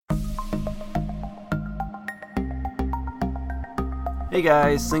Hey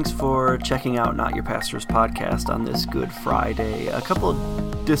guys, thanks for checking out Not Your Pastor's podcast on this Good Friday. A couple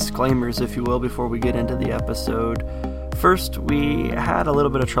of disclaimers, if you will, before we get into the episode. First, we had a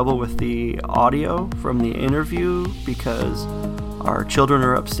little bit of trouble with the audio from the interview because our children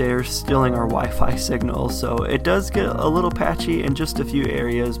are upstairs stealing our Wi-Fi signal, so it does get a little patchy in just a few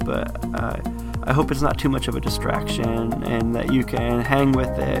areas, but I hope it's not too much of a distraction and that you can hang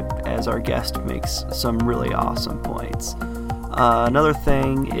with it as our guest makes some really awesome points. Another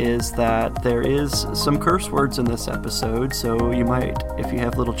thing is that there is some curse words in this episode, so you might, if you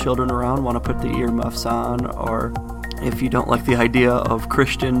have little children around, want to put the earmuffs on, or if you don't like the idea of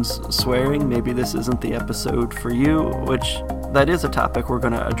Christians swearing, maybe this isn't the episode for you, which that is a topic we're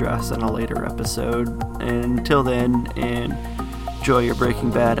going to address in a later episode. Until then, enjoy your Breaking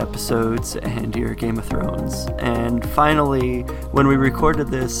Bad episodes and your Game of Thrones. And finally, when we recorded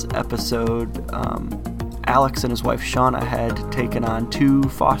this episode, Alex and his wife Shauna had taken on 2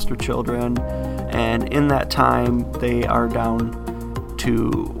 foster children, and in that time they are down to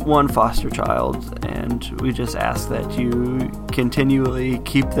 1 foster child, and we just ask that you continually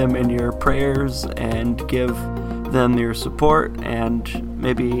keep them in your prayers and give them your support, and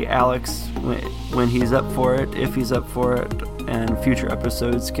maybe Alex, when he's up for it, if he's up for it, and future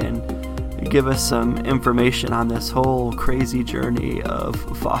episodes can give us some information on this whole crazy journey of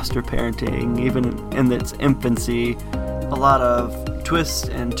foster parenting, even in its infancy. A lot of twists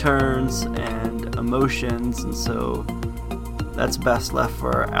and turns and emotions, and so that's best left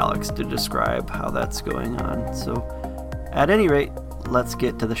for Alex to describe how that's going on. So, at any rate, let's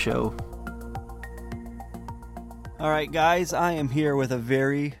get to the show. All right, guys, I am here with a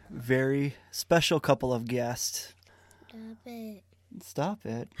very, very special couple of guests. Stop it. Stop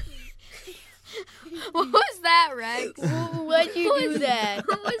it. What was that, Rex? Why'd you do that?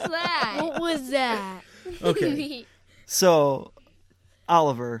 What was that? What was that? Okay, so,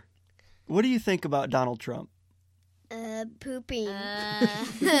 Oliver, what do you think about Donald Trump? Pooping.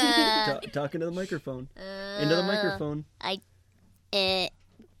 Talking to the microphone. Into the microphone. I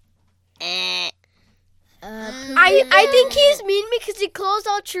think he's mean because he closed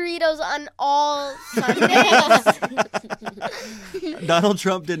all churritos on all Sundays. Donald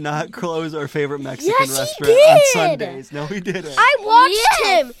Trump did not close our favorite Mexican Yes, he restaurant on did. Sundays. No, he didn't. I watched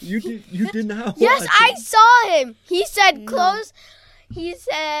him. You did not Yes, watch I it. saw him. He said close. He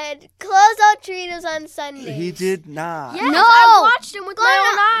said close all churritos on Sundays. He did not. Yes, No. I watched him with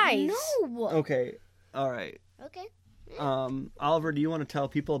my own eyes. No. Okay, all right. Okay. Oliver, do you want to tell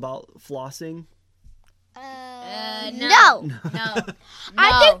people about flossing? No. No.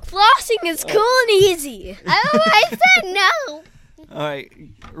 I think flossing is cool and easy. I said no. All right,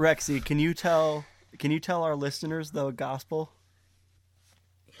 Rexy, can you tell our listeners the gospel?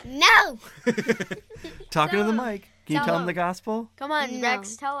 No. Talking to the mic. Can you Tell tell them them. the gospel? Come on, No.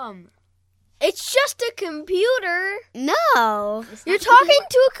 Rex, tell him. It's just a computer. No. You're talking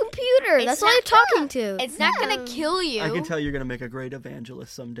to a computer. That's all you're talking to. It's not gonna kill you. I can tell you're gonna make a great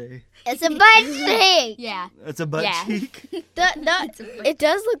evangelist someday. It's a butt cheek. Yeah. It's a butt Yeah. cheek. It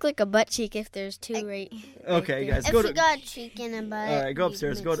does look like a butt cheek if there's 2 right. Okay, guys, If go you to. got a cheek and a butt. All right, go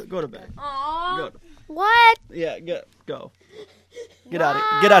upstairs. Go to bed. Aww. Go. What? Yeah, go. Get out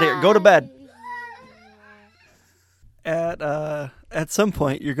of here. Go to bed. At some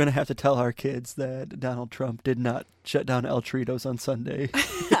point, you're going to have to tell our kids that Donald Trump did not shut down El Tritos on Sunday.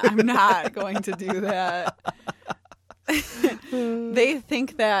 I'm not going to do that. They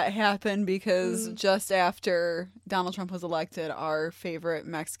think that happened because just after Donald Trump was elected, our favorite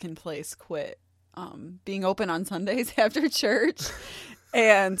Mexican place quit being open on Sundays after church.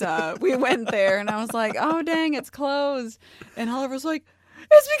 And we went there, and I was like, oh, dang, it's closed. And Oliver's like,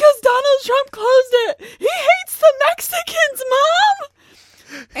 it's because Donald Trump closed it. He hates the Mexicans, Mom.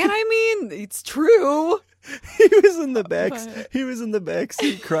 And I mean, it's true. He was in the back. But- He was in the back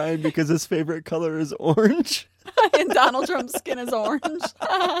seat crying because his favorite color is orange. And Donald Trump's skin is orange.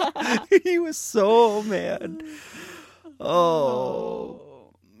 He was so mad. Oh.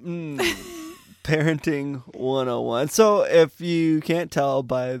 Parenting 101. So if you can't tell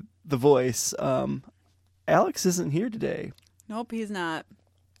by the voice, Alex isn't here today. Nope, he's not.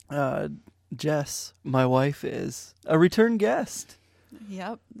 Jess, my wife, is a return guest,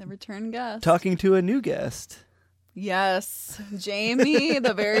 Yep, the return guest. talking to a new guest. Yes, Jamie,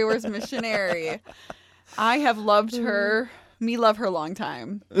 the very worst missionary. I have loved her. Me love her long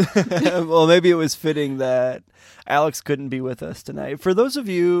time. Well, maybe it was fitting that Alex couldn't be with us tonight. For those of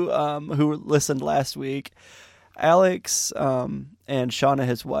you who listened last week, Alex and Shauna,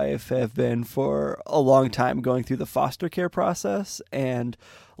 his wife, have been for a long time going through the foster care process. And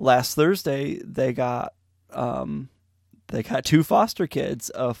last Thursday, they got They got 2 foster kids,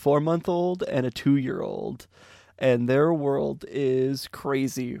 a 4-month-old and a 2-year-old. And their world is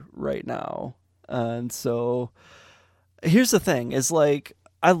crazy right now. And so here's the thing, is like,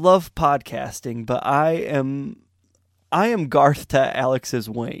 I love podcasting, but I am Garth to Alex's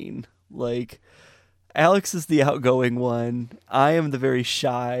Wayne. Like, Alex is the outgoing one. I am the very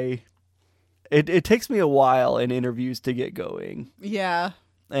shy. It takes me a while in interviews to get going. Yeah.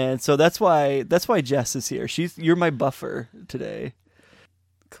 And so that's why Jess is here. You're my buffer today.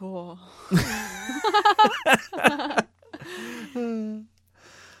 Cool.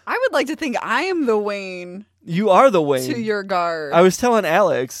 I would like to think I am the Wayne You are the Wayne to your Garth. I was telling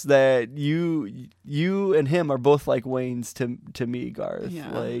Alex that you and him are both like Waynes to me, Garth.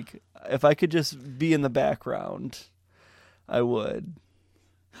 Yeah. Like, if I could just be in the background, I would.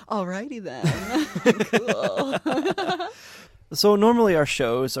 Alrighty then. Cool. So normally our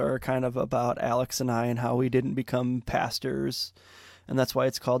shows are kind of about Alex and I and how we didn't become pastors, and that's why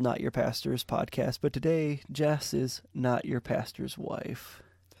it's called Not Your Pastor's Podcast. But today, Jess is not your pastor's wife.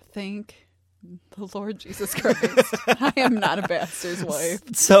 Thank the Lord Jesus Christ. I am not a pastor's wife.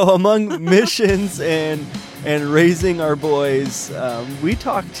 So among missions and raising our boys, we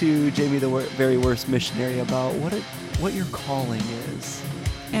talked to Jamie, the very worst missionary, about what your calling is.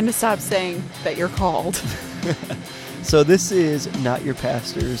 And to stop saying that you're called. So this is Not Your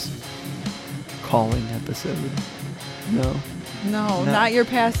Pastor's calling episode. No, not your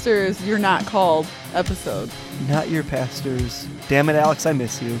pastor's You're Not Called episode. Not Your Pastor's. Damn it, Alex, I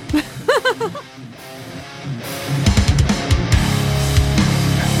miss you.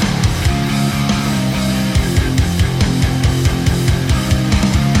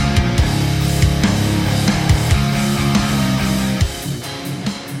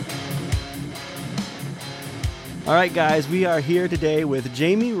 All right, guys, we are here today with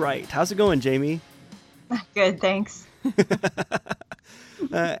Jamie Wright. How's it going, Jamie? Good, thanks.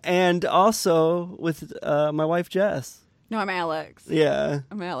 And also with my wife, Jess. No, I'm Alex. Yeah.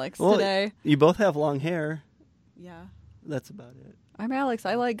 I'm Alex Well, today. You both have long hair. Yeah. That's about it. I'm Alex.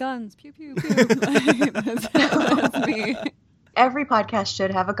 I like guns. Pew, pew, pew. that's me. Every podcast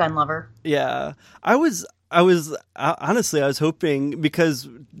should have a gun lover. Yeah. I was honestly, I was hoping, because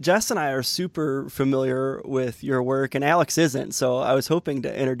Jess and I are super familiar with your work and Alex isn't. So I was hoping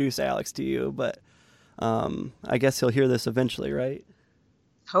to introduce Alex to you, but I guess he'll hear this eventually, right?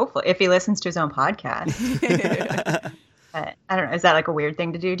 Hopefully, if he listens to his own podcast. I don't know. Is that like a weird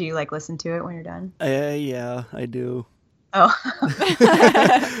thing to do? Do you like listen to it when you're done? Yeah, I do. Oh.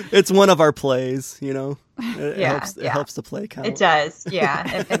 It's one of our plays, you know. It Yeah, helps the play count. It does.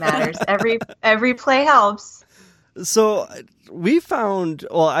 Yeah, it matters. Every play helps. So we found,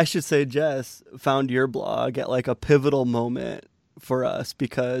 well, I should say Jess found your blog at like a pivotal moment for us,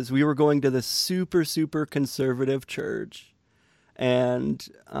 because we were going to this super, super conservative church, and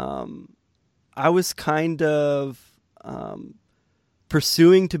I was kind of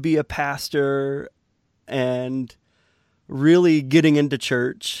pursuing to be a pastor and really getting into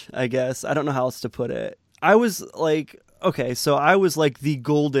church, I guess. I don't know how else to put it. I was like, okay, so I was like the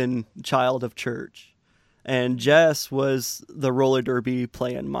golden child of church, and Jess was the roller derby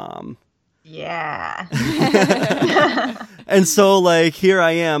playing mom. Yeah. And so like, here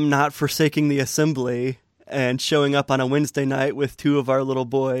I am, not forsaking the assembly and showing up on a Wednesday night with 2 of our little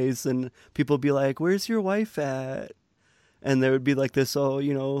boys, and people would be like, "Where's your wife at?" And there would be like this,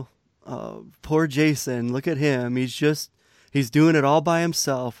 poor Jason, look at him. He's doing it all by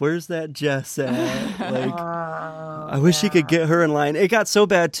himself. Where's that Jess at? Like, I wish he could get her in line. It got so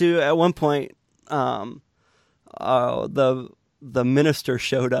bad too. At one point, the minister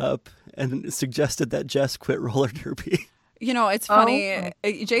showed up and suggested that Jess quit roller derby. You know, it's funny.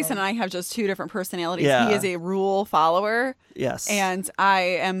 Jason and I have just 2 different personalities. Yeah. He is a rule follower. Yes. And I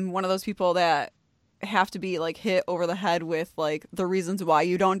am one of those people that have to be like hit over the head with like the reasons why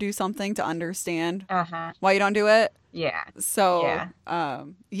you don't do something to understand why you don't do it. Yeah. So,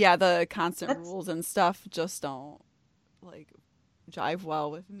 the constant rules and stuff just don't like jive well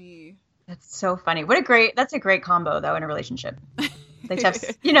with me. That's so funny. That's a great combo though in a relationship. Like to have,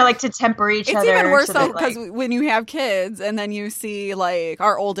 like to temper each other. It's even worse so though, because when you have kids and then you see like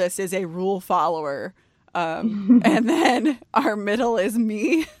our oldest is a rule follower, and then our middle is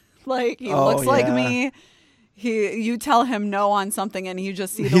me. Like he looks like me. You tell him no on something and you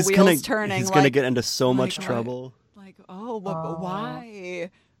just see the wheels turning. He's gonna get into so much trouble. Like, why?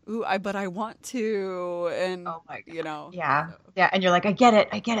 Ooh, but I want to, and Yeah, and you're like, I get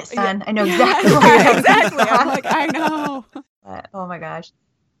it, son. Yeah. I know exactly why. Yeah, exactly. I'm like, I know. Oh my gosh.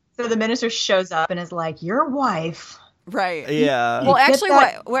 So the minister shows up and is like, your wife. Right. Yeah. Well, actually,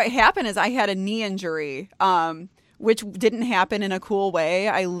 what happened is I had a knee injury, which didn't happen in a cool way.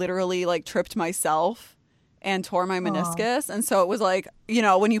 I literally like tripped myself and tore my meniscus. And so it was like, you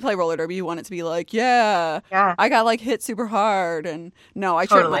know, when you play roller derby, you want it to be like, yeah, I got like hit super hard. And no, I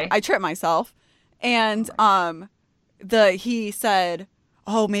tripped myself. And he said,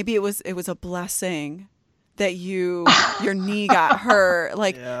 oh, maybe it was a blessing that your knee got hurt.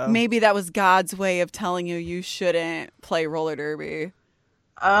 Like maybe that was God's way of telling you shouldn't play roller derby.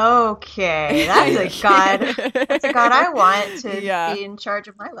 Okay, that's a God. That's a God I want to be in charge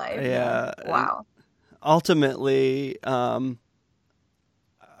of my life. Yeah. Wow. Ultimately, I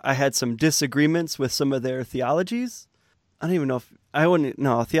had some disagreements with some of their theologies. I don't even know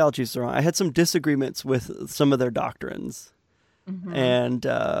if theology is wrong. I had some disagreements with some of their doctrines, and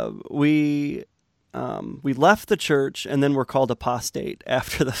we left the church, and then were called apostate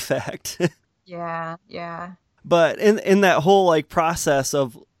after the fact. Yeah. But in that whole like process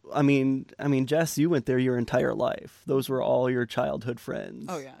of, I mean, Jess, you went there your entire life. Those were all your childhood friends.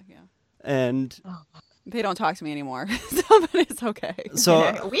 Oh yeah. And they don't talk to me anymore, but it's okay.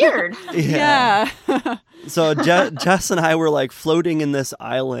 So weird. Yeah. So Jess and I were like floating in this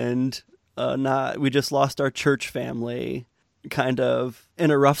island. We just lost our church family, kind of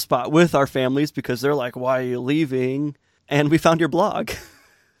in a rough spot with our families because they're like, "Why are you leaving?" And we found your blog.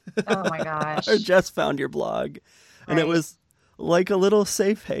 Oh my gosh. Or Jess found your blog, and it was like a little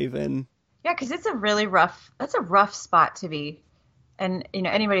safe haven. Yeah, because it's a rough spot to be. And, you know,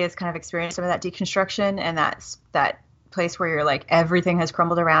 anybody that's kind of experienced some of that deconstruction and that place where you're like, everything has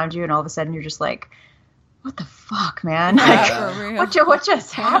crumbled around you and all of a sudden you're just like, what the fuck, man? Like, what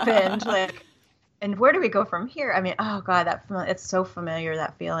just happened? Like, and where do we go from here? I mean, oh God, it's so familiar,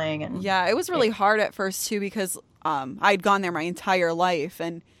 that feeling. And yeah, it was really hard at first too, because I'd gone there my entire life,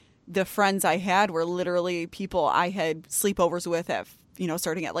 and the friends I had were literally people I had sleepovers with at, you know,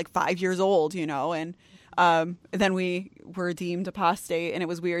 starting at like 5 years old, you know, and then we were deemed apostate, and it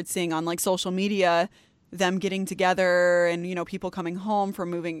was weird seeing on like social media them getting together and, you know, people coming home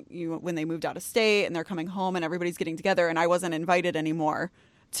from when they moved out of state and they're coming home and everybody's getting together, and I wasn't invited anymore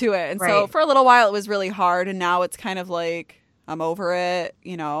to it. And so for a little while it was really hard, and now it's kind of like I'm over it,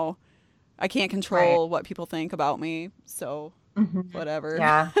 you know. I can't control what people think about me, so whatever.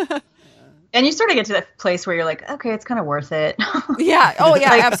 Yeah. And you sort of get to that place where you're like, okay, it's kind of worth it. Yeah. Oh, yeah,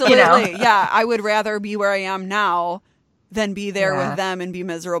 like, absolutely. You know? Yeah. I would rather be where I am now than be there with them and be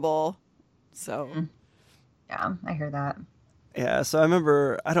miserable. So. Yeah, I hear that. Yeah. So I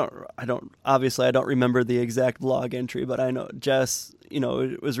remember, I don't remember the exact blog entry, but I know Jess, you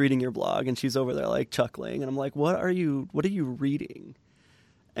know, was reading your blog, and she's over there like chuckling, and I'm like, what are you reading?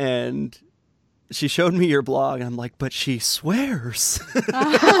 And she showed me your blog, and I'm like, but she swears.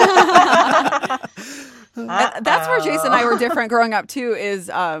 That's where Jason and I were different growing up too, is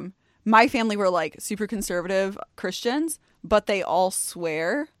my family were like super conservative Christians, but they all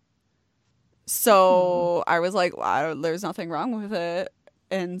swear. So I was like, wow, there's nothing wrong with it.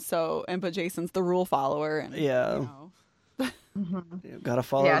 But Jason's the rule follower. And, you know. You gotta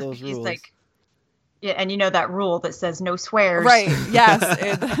follow those rules. Like, yeah, and you know that rule that says no swears. Right,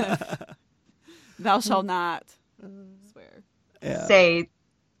 yes. Thou shalt not swear. Yeah. Say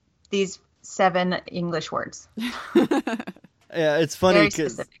these 7 English words. Yeah, it's funny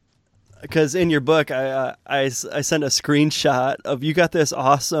because in your book, I sent a screenshot of, you got this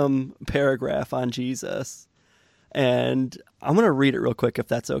awesome paragraph on Jesus, and I'm going to read it real quick if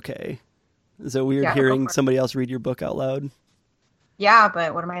that's okay. Is it weird hearing somebody else read your book out loud? Yeah,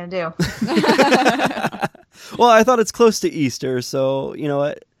 but what am I going to do? Well, I thought it's close to Easter, so you know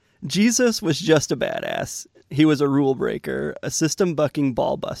what? Jesus was just a badass. He was a rule breaker, a system-bucking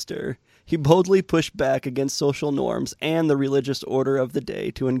ball-buster. He boldly pushed back against social norms and the religious order of the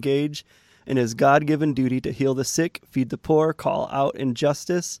day to engage in his God-given duty to heal the sick, feed the poor, call out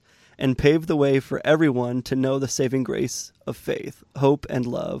injustice, and pave the way for everyone to know the saving grace of faith, hope, and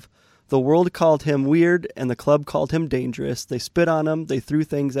love. The world called him weird, and the club called him dangerous. They spit on him, they threw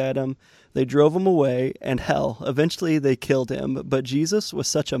things at him, they drove him away, and hell, eventually they killed him. But Jesus was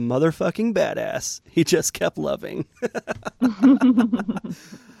such a motherfucking badass. He just kept loving.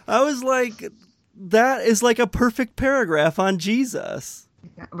 I was like, that is like a perfect paragraph on Jesus.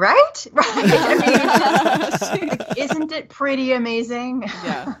 Right? I mean, isn't it pretty amazing?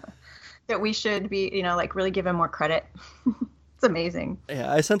 Yeah. That we should be, you know, like really give him more credit. It's amazing.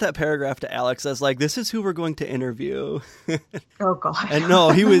 Yeah, I sent that paragraph to Alex. I was like, this is who we're going to interview. Oh God. And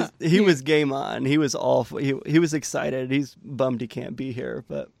no, he was game on. He was he was excited. He's bummed he can't be here.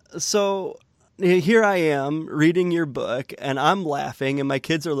 But so here I am reading your book, and I'm laughing, and my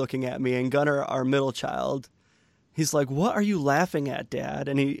kids are looking at me, and Gunnar, our middle child, he's like, "What are you laughing at, Dad?"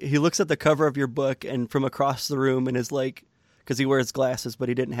 And he looks at the cover of your book, and from across the room, and is like, because he wears glasses, but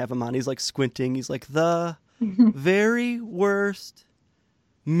he didn't have them on. He's like squinting. He's like, "The very worst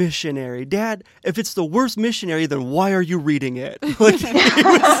missionary." Dad, if it's the worst missionary, then why are you reading it? Like,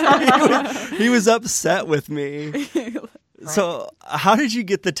 he was upset with me. So how did you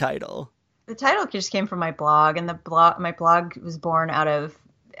get the title? The title just came from my blog, and my blog was born out of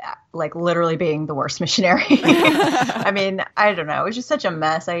like literally being the worst missionary. I mean, I don't know. It was just such a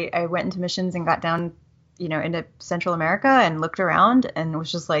mess. I went into missions and got down, into Central America and looked around and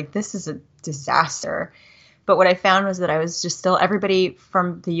was just like, this is a disaster. But what I found was that I was just still, everybody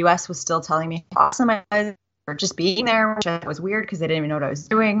from the US was still telling me how awesome I was, or just being there, which was weird because they didn't even know what I was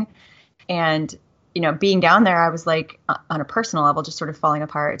doing. And, being down there, I was like, on a personal level, just sort of falling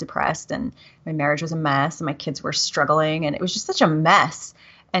apart, depressed, and my marriage was a mess, and my kids were struggling, and it was just such a mess.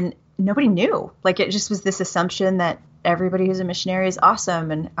 And nobody knew. Like, it just was this assumption that everybody who's a missionary is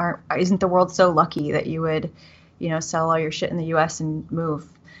awesome, and isn't the world so lucky that you would, sell all your shit in the US and move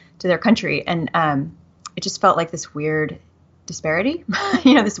to their country. And it just felt like this weird disparity,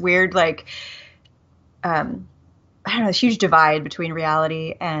 this weird, like, I don't know, this huge divide between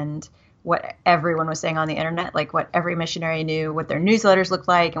reality and what everyone was saying on the internet, like what every missionary knew, what their newsletters looked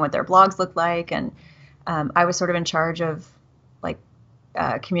like and what their blogs looked like. And I was sort of in charge of like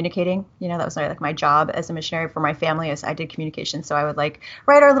communicating, that was like my job as a missionary for my family, as I did communication. So I would like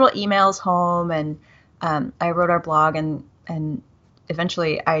write our little emails home, and I wrote our blog, and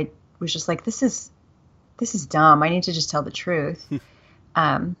eventually I was just like, this is dumb. I need to just tell the truth.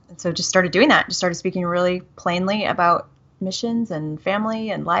 And so just started doing that, just started speaking really plainly about missions and family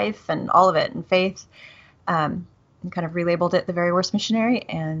and life and all of it and faith, and kind of relabeled it The Very Worst Missionary.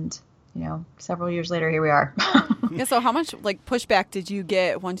 And, several years later, here we are. Yeah. So how much like pushback did you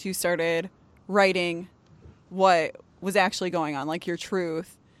get once you started writing what was actually going on, like your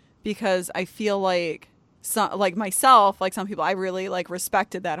truth? Because I feel like like myself, like some people, I really like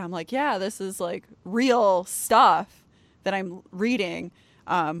respected that. I'm like, yeah, this is like real stuff that I'm reading.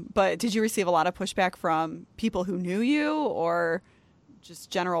 But did you receive a lot of pushback from people who knew you, or just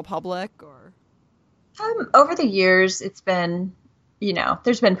general public, or? Over the years, it's been,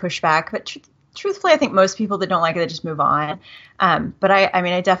 there's been pushback, but truthfully, I think most people that don't like it, they just move on. But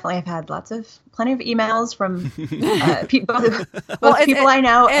I definitely have had plenty of emails from both people I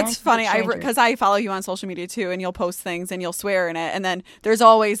know. It's funny because I follow you on social media too, and you'll post things and you'll swear in it, and then there's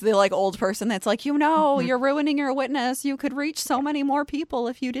always the like old person that's like, you're ruining your witness. You could reach so many more people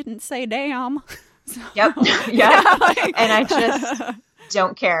if you didn't say damn. So, yep. Yeah. And I just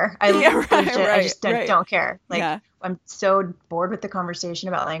don't care. I just don't care. Like, I'm so bored with the conversation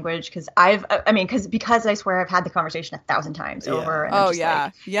about language because because I swear I've had the conversation 1,000 times over. And I'm just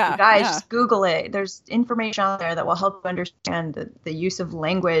you guys just Google it. There's information out there that will help you understand the use of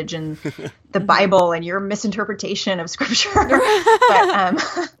language and the Bible and your misinterpretation of scripture.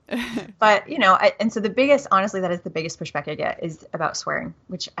 But and so honestly, that is the biggest pushback I get is about swearing,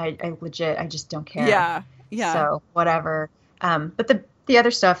 which I just don't care. Yeah. Yeah. So whatever. But the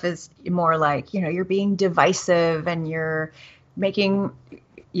other stuff is more like, you're being divisive and you're making,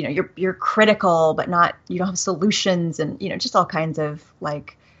 you're critical, but you don't have solutions, and, just all kinds of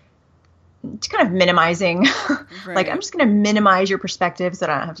like, kind of minimizing, right. Like, I'm just going to minimize your perspective so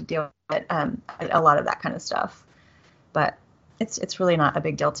I don't have to deal with it. A lot of that kind of stuff, but it's really not a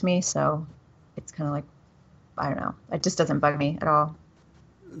big deal to me. So it's kind of like, I don't know. It just doesn't bug me at all.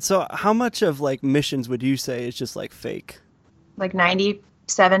 So how much of like missions would you say is just like fake? Like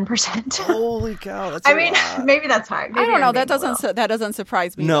 97%. Holy cow! That's a lot. Maybe that's hard. Maybe I don't know. That doesn't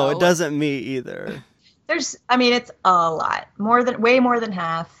surprise me. No, though. It doesn't me either. It's a lot. Way more than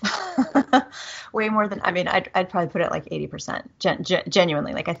half. Way more than. I'd probably put it like 80%.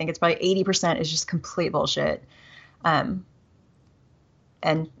 Genuinely, like I think it's probably 80% is just complete bullshit. And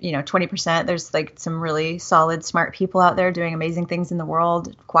 20%, there's like some really solid, smart people out there doing amazing things in the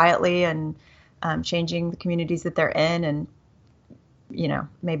world quietly and changing the communities that they're in, and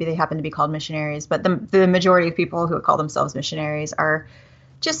maybe they happen to be called missionaries, but the majority of people who call themselves missionaries are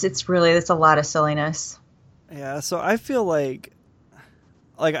just, it's a lot of silliness. Yeah. So I feel like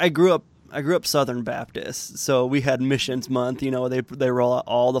I grew up Southern Baptist. So we had missions month, they roll out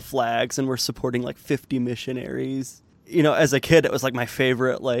all the flags and we're supporting like 50 missionaries. As a kid, it was like my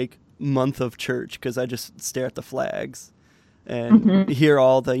favorite like month of church, cause I just stare at the flags and hear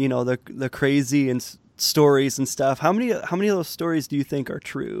all the, the crazy and stories and stuff. How many of those stories do you think are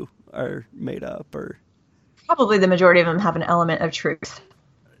true, are made up, or? Probably the majority of them have an element of truth.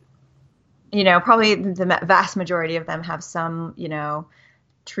 Probably the vast majority of them have some,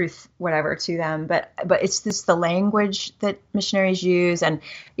 truth, whatever, to them. But it's just the language that missionaries use. And,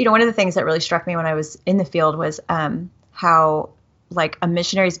 one of the things that really struck me when I was in the field was how like a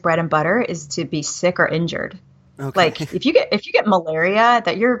missionary's bread and butter is to be sick or injured. Okay. Like if you get malaria,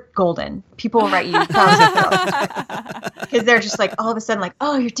 that you're golden. People will write you thousands because they're just like all of a sudden like,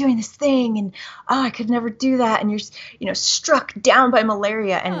 oh, you're doing this thing, and oh, I could never do that, and you're struck down by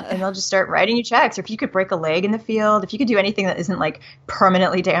malaria, and they'll just start writing you checks. Or if you could break a leg in the field, if you could do anything that isn't like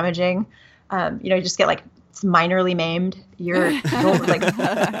permanently damaging, you just get like minorly maimed. You're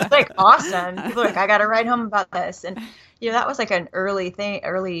like awesome. People are like, I got to write home about this, and that was like an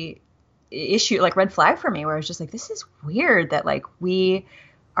early issue, like red flag for me, where I was just like, this is weird that like we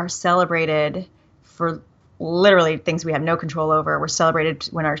are celebrated for literally things we have no control over. We're celebrated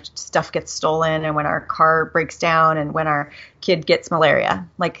when our stuff gets stolen and when our car breaks down and when our kid gets malaria.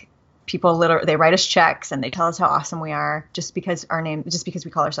 Like people literally, they write us checks and they tell us how awesome we are just because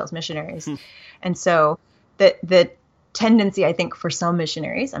we call ourselves missionaries. And so the tendency, I think, for some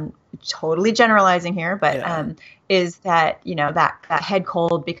missionaries, I'm totally generalizing here, but is that that head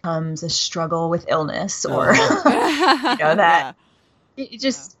cold becomes a struggle with illness, or that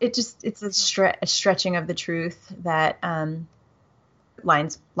it's a stretching of the truth that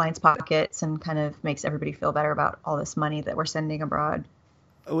lines pockets and kind of makes everybody feel better about all this money that we're sending abroad.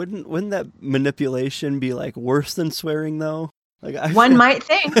 Wouldn't that manipulation be like worse than swearing though? Like one might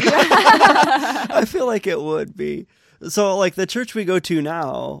think. I feel like it would be. So, like, the church we go to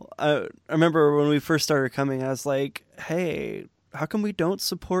now, I remember when we first started coming, I was like, hey, how come we don't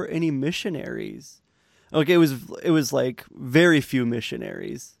support any missionaries? Okay, it was like very few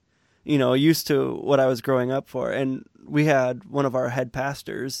missionaries, used to what I was growing up for. And we had one of our head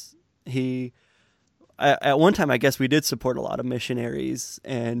pastors, at one time, I guess we did support a lot of missionaries,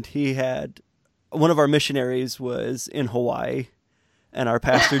 and one of our missionaries was in Hawaii. And our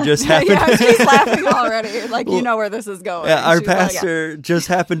pastor just happened to... she's laughing already. Like, where this is going. Yeah, our pastor just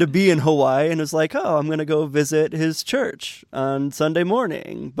happened to be in Hawaii and was like, oh, I'm going to go visit his church on Sunday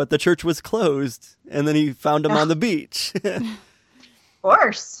morning. But the church was closed. And then he found him on the beach. Of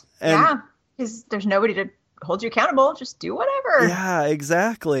course. Because there's nobody to hold you accountable. Just do whatever. Yeah,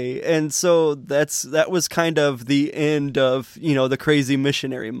 exactly. And so that was kind of the end of, the crazy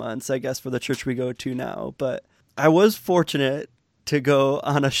missionary months, I guess, for the church we go to now. But I was fortunate to go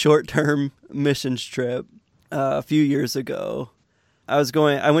on a short-term missions trip a few years ago.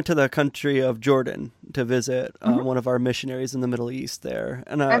 I went to the country of Jordan to visit one of our missionaries in the Middle East there.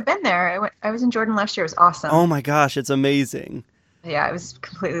 And I've been there. I was in Jordan last year. It was awesome. Oh my gosh, it's amazing. Yeah, it was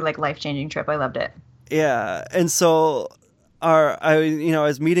completely like life-changing trip. I loved it. Yeah, and so I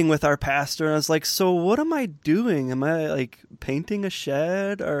was meeting with our pastor, and I was like, so what am I doing? Am I like painting a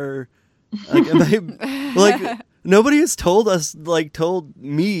shed, or like am I like... Nobody has told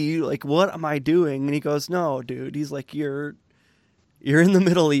me, like, what am I doing? And he goes, no, dude. He's like, you're in the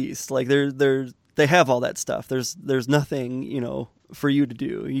Middle East. Like, they have all that stuff. There's nothing, for you to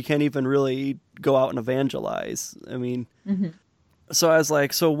do. You can't even really go out and evangelize. I mean, So I was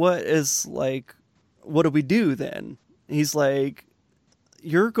like, so what do we do then? He's like,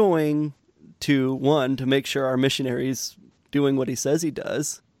 you're going to make sure our missionary's doing what he says he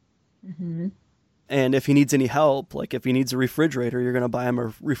does. Mm-hmm. And if he needs any help, like if he needs a refrigerator, you're going to buy him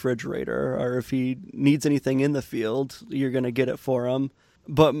a refrigerator. Or if he needs anything in the field, you're going to get it for him.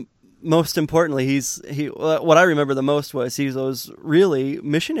 But most importantly, what I remember the most was he goes, really,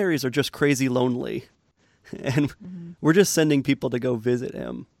 missionaries are just crazy lonely. And we're just sending people to go visit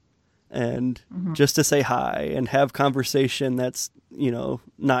him. And just to say hi and have conversation that's,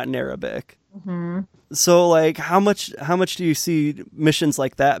 not in Arabic. Mm-hmm. So, like, how much do you see missions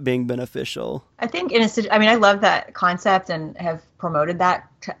like that being beneficial? I think I love that concept and have promoted that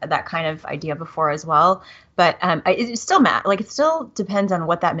kind of idea before as well. But it still depends on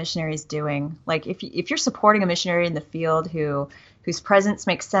what that missionary is doing. Like, if you're supporting a missionary in the field whose presence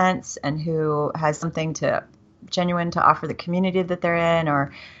makes sense and who has something genuine to offer the community that they're in,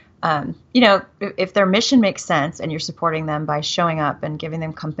 or if their mission makes sense and you're supporting them by showing up and giving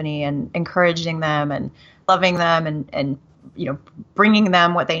them company and encouraging them and loving them and bringing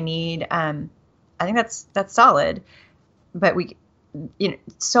them what they need, I think that's solid. But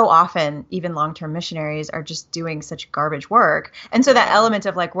so often even long-term missionaries are just doing such garbage work. And so that element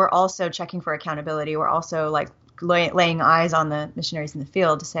of like, we're also checking for accountability. We're also like laying eyes on the missionaries in the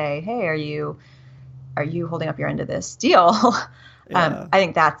field to say, hey, are you holding up your end of this deal? I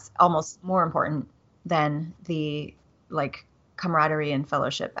think that's almost more important than the like camaraderie and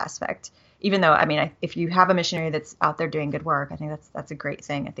fellowship aspect. Even though, I mean, if you have a missionary that's out there doing good work, I think that's a great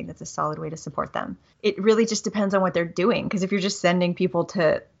thing. I think that's a solid way to support them. It really just depends on what they're doing. Because if you're just sending people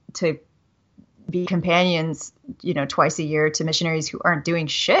to be companions, twice a year to missionaries who aren't doing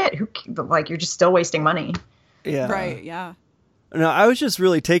shit, you're just still wasting money. Yeah. Right. Yeah. No, I was just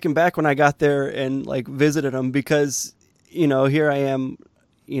really taken back when I got there and visited them because, here I am,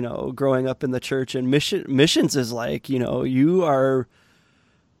 growing up in the church, and missions is you are,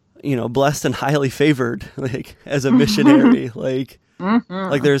 blessed and highly favored, as a missionary,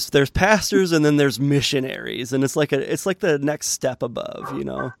 there's pastors and then there's missionaries, and it's like the next step above,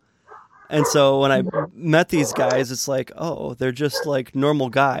 And so when I met these guys, it's like, oh, they're just like normal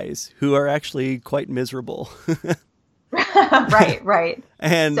guys who are actually quite miserable. Right.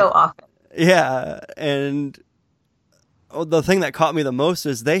 And so often. Yeah. And the thing that caught me the most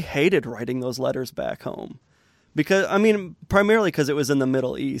is they hated writing those letters back home because, primarily because it was in the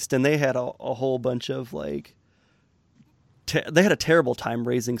Middle East, and they had a whole bunch of they had a terrible time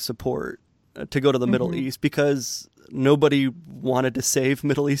raising support to go to the Middle East because nobody wanted to save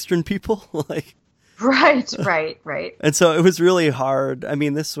Middle Eastern people. Right. And so it was really hard.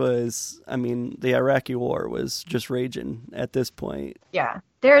 The Iraqi war was just raging at this point. Yeah.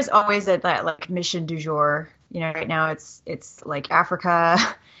 There's always that mission du jour. Right now it's like Africa,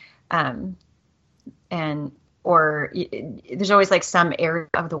 there's always some area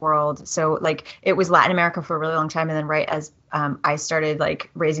of the world. So it was Latin America for a really long time. And then right as I started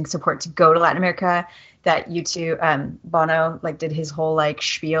raising support to go to Latin America, that U2, Bono did his whole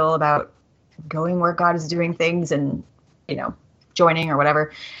spiel about going where God is doing things and, joining or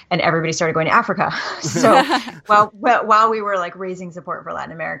whatever. And everybody started going to Africa. So while we were raising support for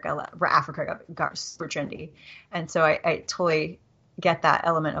Latin America, Africa got super trendy. And so I totally get that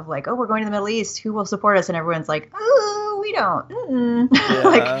element of oh, we're going to the Middle East, who will support us? And everyone's oh, we don't.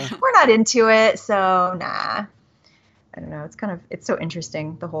 Yeah. We're not into it. So nah, I don't know. It's so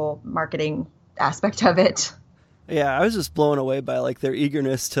interesting, the whole marketing aspect of it. Yeah, I was just blown away by their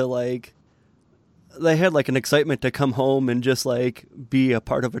eagerness to they had an excitement to come home and just be a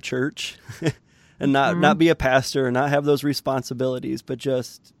part of a church and not be a pastor and not have those responsibilities, but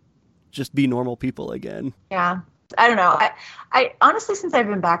just be normal people again. Yeah. I don't know. I honestly, since I've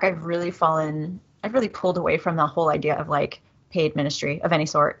been back, I've really pulled away from the whole idea of paid ministry of any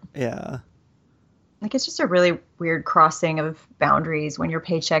sort. Yeah. It's just a really weird crossing of boundaries when your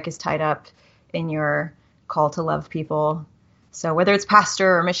paycheck is tied up in your call to love people. So whether it's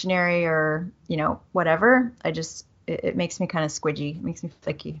pastor or missionary or, whatever, it makes me kind of squidgy. It makes me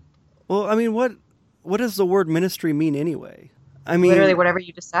flicky. Well, what does the word ministry mean anyway? Literally whatever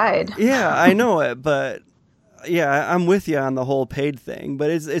you decide. Yeah, I know it, but yeah, I'm with you on the whole paid thing, but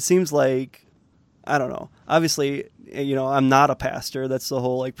it seems I don't know. Obviously, I'm not a pastor. That's the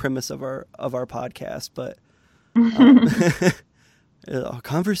whole premise of our podcast, but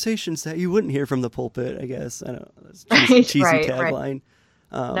conversations that you wouldn't hear from the pulpit, I guess. I don't know. That's cheesy tagline.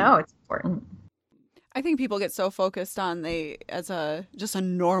 Right. No, it's important. I think people get so focused on just a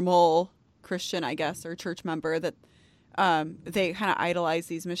normal Christian, I guess, or church member that they kind of idolize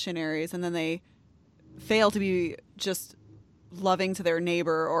these missionaries, and then they fail to be just loving to their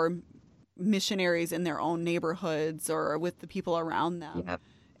neighbor or missionaries in their own neighborhoods or with the people around them. Yep.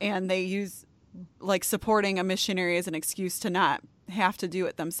 And they use supporting a missionary as an excuse to not have to do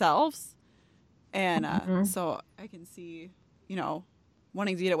it themselves. And so I can see,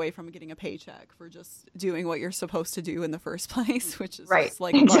 wanting to get away from getting a paycheck for just doing what you're supposed to do in the first place, which is right. Just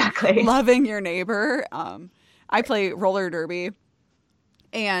exactly. loving your neighbor. I play roller derby,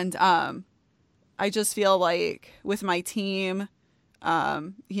 and I just feel with my team,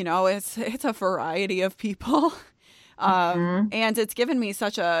 it's a variety of people. And it's given me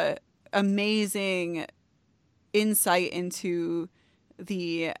such a amazing insight into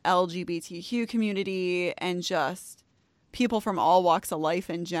the LGBTQ community and just people from all walks of life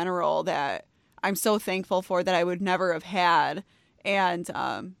in general that I'm so thankful for that I would never have had. And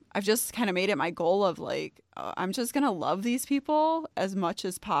I've just kind of made it my goal of I'm just going to love these people as much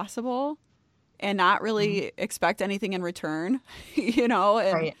as possible and not really expect anything in return, and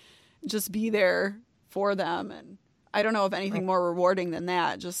right. just be there for them. And I don't know of anything more rewarding than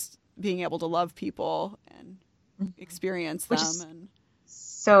that, just being able to love people and experience them. And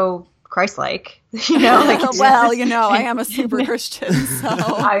so Christ-like, I am a super Christian, so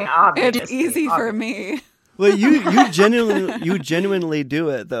it's easy for me. Well, you genuinely do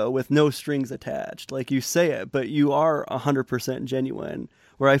it though, with no strings attached. You say it, but you are 100% genuine.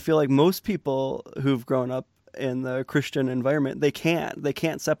 Where I feel most people who've grown up in the Christian environment, they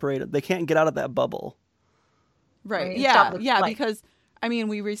can't separate it. They can't get out of that bubble. Right. Stop Yeah. the light. Because, I mean,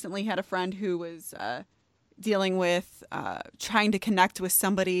 we recently had a friend who was dealing with trying to connect with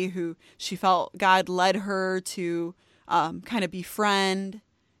somebody who she felt God led her to kind of befriend.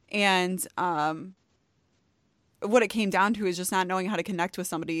 And what it came down to is just not knowing how to connect with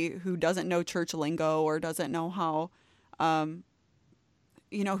somebody who doesn't know church lingo or doesn't know how,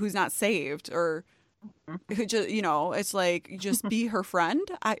 who's not saved or who just, it's like, just be her friend.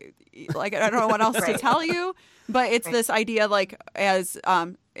 I don't know what else to tell you, but it's this idea like as,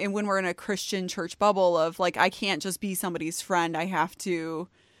 and when we're in a Christian church bubble of like, I can't just be somebody's friend. I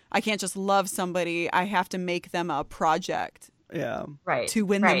can't just love somebody. I have to make them a project. Yeah. Right. To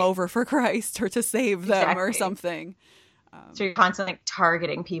win them over for Christ or to save them or something. So you're constantly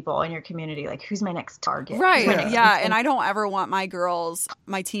targeting people in your community, like who's my next target? Right. Yeah. And I don't ever want my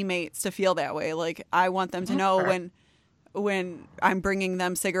teammates to feel that way. Like I want them to know when I'm bringing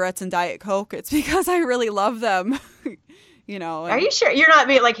them cigarettes and Diet Coke, it's because I really love them. Are you sure you're not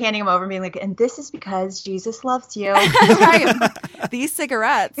like handing them over and being like, and this is because Jesus loves you? Right. These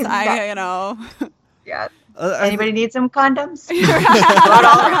cigarettes, Yeah. Anybody need some condoms?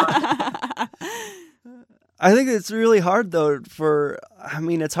 I think it's really hard though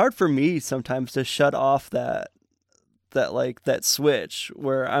it's hard for me sometimes to shut off that switch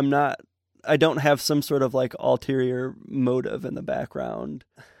where I don't have some sort of like ulterior motive in the background.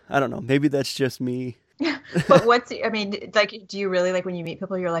 I don't know. Maybe that's just me. But do you really like when you meet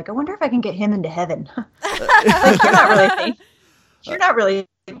people, you're like, I wonder if I can get him into heaven? Like, you're not really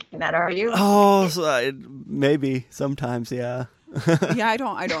thinking that, are you? Oh, so maybe sometimes, yeah. Yeah, I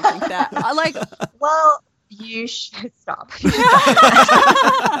don't think that. Well, you should stop.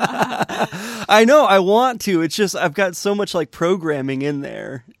 I know, I want to. It's just I've got so much like programming in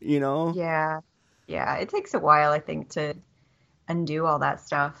there, Yeah. Yeah, it takes a while, I think, to undo all that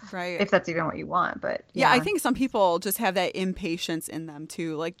stuff. Right. If that's even what you want, but yeah, I think some people just have that impatience in them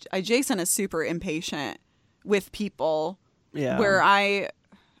too. Like Jason is super impatient with people. Yeah. Where I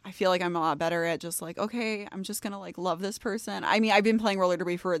feel like I'm a lot better at just like, okay, I'm just going to like love this person. I mean, I've been playing roller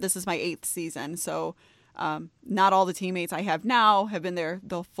derby this is my 8th season. So not all the teammates I have now have been there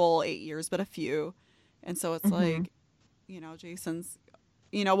the full 8 years, but a few. And so it's like, Jason's,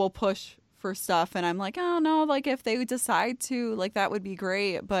 will push for stuff. And I'm like, oh no, like if they decide to, like that would be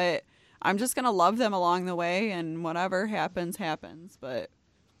great. But I'm just going to love them along the way and whatever happens, happens. But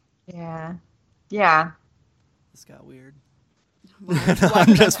yeah. Yeah. This got weird.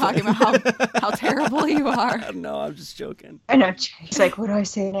 I'm just talking about how terrible you are. No, I'm just joking. I know. He's like, what do I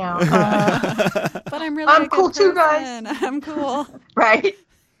say now? But I'm really I'm cool too, guys. I'm cool. Right.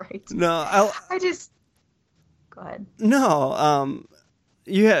 No, I just go ahead. No,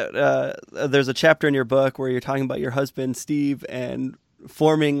 you had there's a chapter in your book where you're talking about your husband Steve and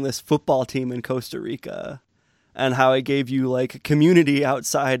forming this football team in Costa Rica, and how it gave you like a community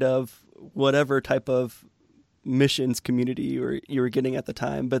outside of whatever type of missions community you were getting at the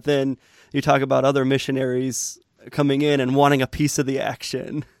time. But then you talk about other missionaries coming in and wanting a piece of the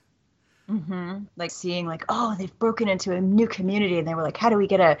action. Mm-hmm. Like seeing like, oh, they've broken into a new community, and they were like, how do we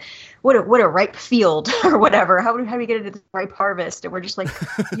get what a ripe field or whatever? How do we get into the ripe harvest? And we're just like,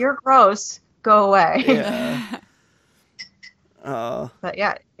 you're gross, go away. Yeah. But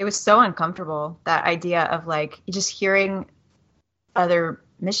yeah, it was so uncomfortable, that idea of like just hearing other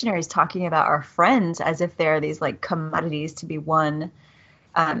missionaries talking about our friends as if they're these like commodities to be won.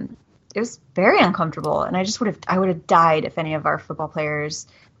 It was very uncomfortable, and I would have died if any of our football players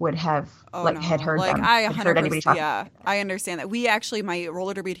would have had heard like them. I heard anybody talk. Yeah, I understand that. We actually, my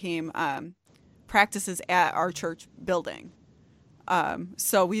roller derby team practices at our church building.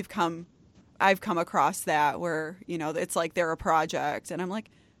 So I've come across that where it's like they're a project, and I'm like,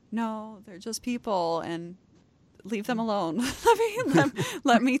 no, they're just people, and leave them alone.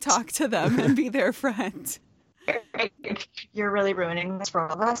 let me talk to them and be their friend. You're really ruining this for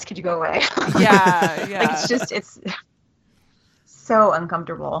all of us. Could you go away? Yeah. Like it's so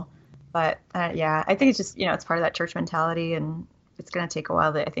uncomfortable. But I think it's just it's part of that church mentality, and it's going to take a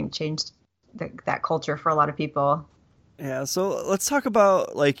while to, I think, change that culture for a lot of people. Yeah, so let's talk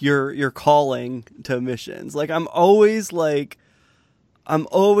about like your calling to missions. Like I'm always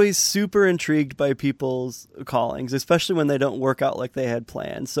super intrigued by people's callings, especially when they don't work out like they had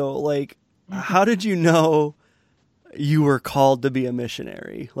planned. So like, how did you know you were called to be a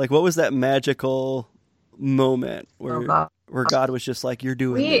missionary? Like, what was that magical moment where God was just like, you're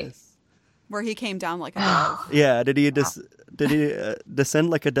doing this? Where he came down like a dove. Yeah. Did he descend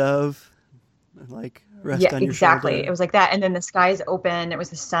like a dove? Like, rest Yeah, on your exactly. shoulder. It was like that. And then the skies open. It was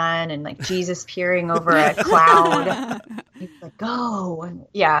the sun and like Jesus peering over a cloud. He's like, go. And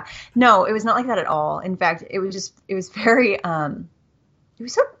yeah. No, it was not like that at all. In fact, it was very, it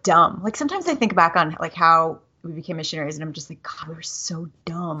was so dumb. Like sometimes I think back on like how we became missionaries and I'm just like, God, we were so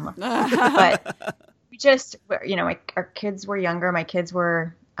dumb. But we just, you know, our kids were younger. My kids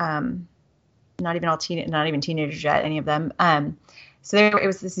were, not even teenagers yet, any of them. So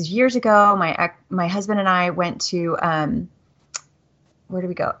this is years ago. My husband and I went to, where did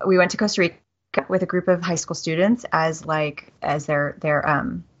we go? We went to Costa Rica with a group of high school students as their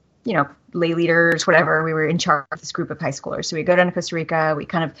you know, lay leaders, whatever. We were in charge of this group of high schoolers. So we go down to Costa Rica, we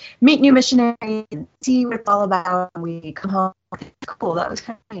kind of meet new missionaries and see what it's all about. And we come home, cool, that was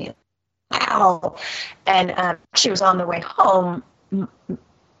kind of neat. Wow. And she was on the way home.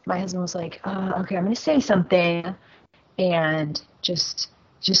 My husband was like, okay, I'm going to say something and just,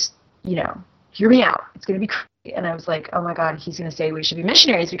 you know, hear me out. It's going to be crazy. And I was like, oh my God, he's going to say we should be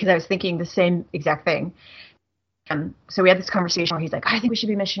missionaries because I was thinking the same exact thing. So we had this conversation where he's like, I think we should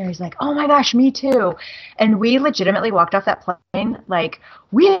be missionaries. Like, oh my gosh, me too. And we legitimately walked off that plane like,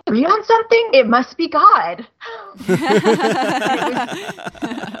 we agree on something? It must be God.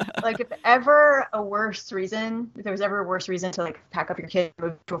 Like if there was ever a worse reason to like pack up your kid and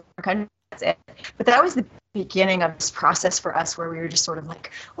move to a foreign country, that's it. But that was the beginning of this process for us where we were just sort of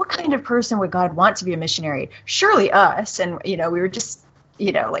like, what kind of person would God want to be a missionary? Surely us. And, you know, we were just,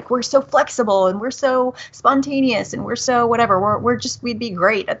 you know, like we're so flexible and we're so spontaneous and we're so whatever. We'd be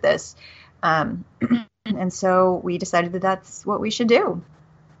great at this. And so we decided that that's what we should do.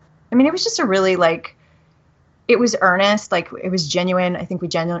 I mean, it was just a really like, it was earnest, like it was genuine. I think we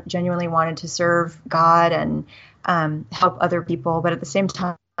genuinely wanted to serve God and help other people. But at the same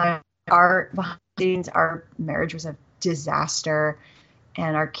time, our marriage was a disaster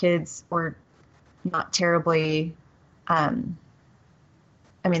and our kids were not terribly,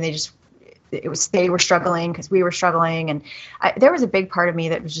 I mean, they were struggling because we were struggling. And there was a big part of me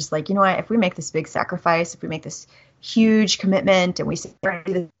that was just like, you know what, if we make this big sacrifice, if we make this huge commitment and we say, we're going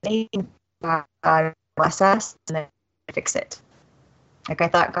to do the same, God bless us and then fix it. Like I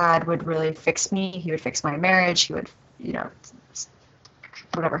thought God would really fix me. He would fix my marriage. He would, you know,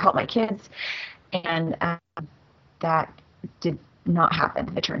 whatever, help my kids. And that did not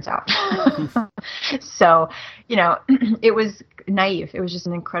happen, it turns out. So, you know, it was naive. It was just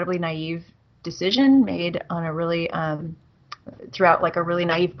an incredibly naive decision made on a really, throughout like a really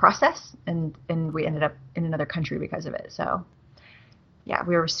naive process. And we ended up in another country because of it. So yeah,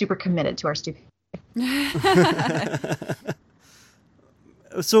 we were super committed to our stupid.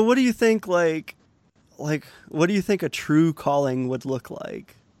 So what do you think, like, what do you think a true calling would look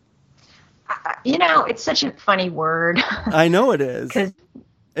like? You know, it's such a funny word. I know it is. Because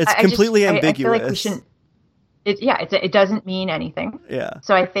it's completely ambiguous. I feel like we shouldn't. It doesn't mean anything. Yeah.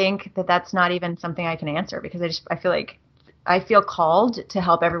 So I think that that's not even something I can answer because I feel called to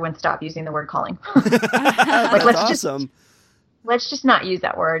help everyone stop using the word calling. Like let's just not use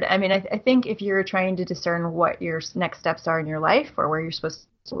that word. I mean, I think if you're trying to discern what your next steps are in your life or where you're supposed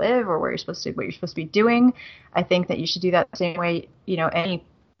to live or what you're supposed to be doing, I think that you should do that the same way, you know,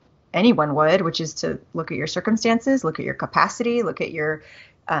 anyone would, which is to look at your circumstances, look at your capacity, look at your,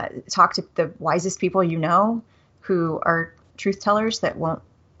 talk to the wisest people you know who are truth tellers that won't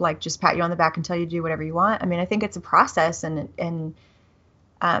like just pat you on the back and tell you to do whatever you want. I mean, I think it's a process and you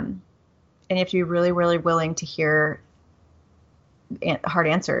have to be really, really willing to hear hard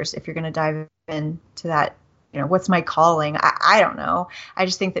answers if you're going to dive into that. You know, what's my calling? I don't know. I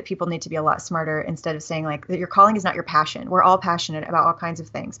just think that people need to be a lot smarter instead of saying like that your calling is not your passion. We're all passionate about all kinds of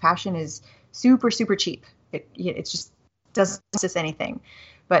things. Passion is super, super cheap. It just doesn't assist anything.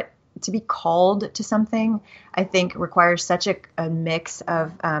 But to be called to something, I think requires such a mix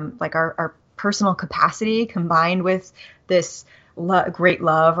of like our personal capacity combined with this great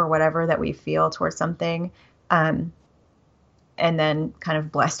love or whatever that we feel towards something. And then kind of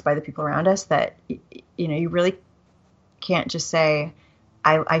blessed by the people around us that, you know, you really can't just say,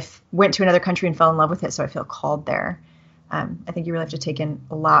 I went to another country and fell in love with it, so I feel called there. I think you really have to take in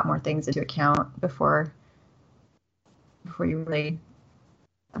a lot more things into account before you really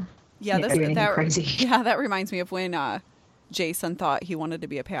do anything crazy. Yeah, that reminds me of when Jason thought he wanted to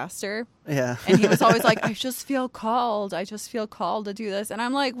be a pastor. Yeah. And he was always like, I just feel called to do this. And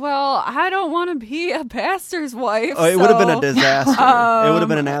I'm like, well, I don't want to be a pastor's wife. Oh, it would have been a disaster. It would have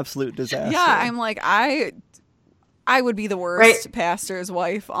been an absolute disaster. Yeah, I'm like, I would be the worst pastor's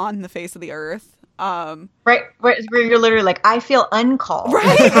wife on the face of the earth. Right, where you're literally like, I feel uncalled.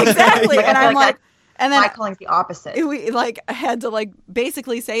 Right, exactly. And I'm like, And then my calling's the opposite. we like had to like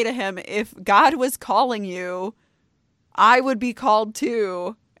basically say to him, if God was calling you, I would be called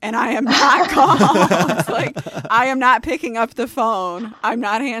too. And I am not called. Like, I am not picking up the phone. I'm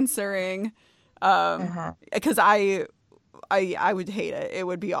not answering. Because I would hate it. It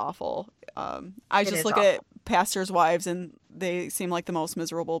would be awful. I just look at pastors' wives and they seem like the most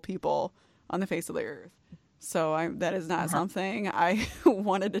miserable people on the face of the earth. So that is not something I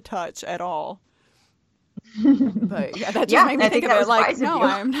wanted to touch at all. But that just made me think of it like, no,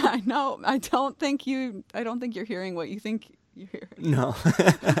 I'm not. No, I don't think you're hearing what you think you're hearing. No.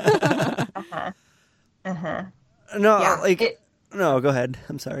 No, no, go ahead.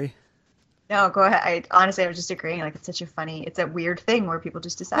 I'm sorry. No, go ahead. I was just agreeing. Like, it's a weird thing where people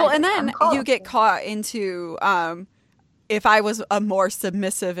just decide. Well, and then you get caught into, if I was a more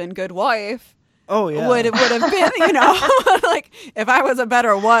submissive and good wife, oh yeah, would have been, like if I was a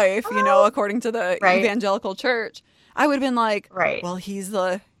better wife, according to the evangelical church, I would have been like, well, he's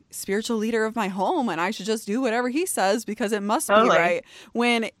the spiritual leader of my home and I should just do whatever he says because it must be right.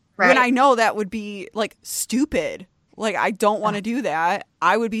 When I know that would be like stupid. Like, I don't want to do that.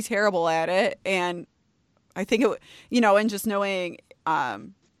 I would be terrible at it. And I think it, and just knowing,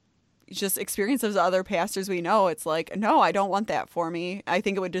 just experiences of other pastors we know, it's like, no, I don't want that for me. I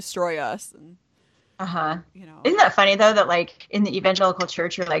think it would destroy us. Isn't that funny though, that like in the evangelical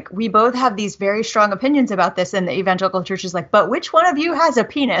church, you're like, we both have these very strong opinions about this. And the evangelical church is like, but which one of you has a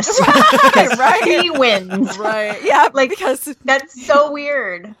penis? Right. He wins. Right. Yeah. Like, because that's so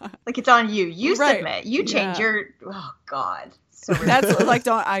weird. Like, it's on you. You submit. You change your, oh God. So weird. That's like,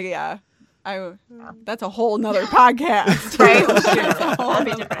 that's a whole nother podcast. Right. That'd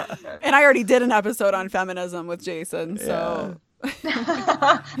be a different episode. And I already did an episode on feminism with Jason. So.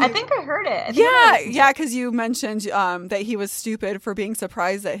 I think I heard it. Because you mentioned that he was stupid for being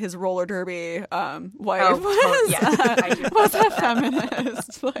surprised that his roller derby wife was a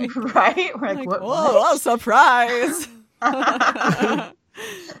feminist. Like, right? We're like, whoa, surprise!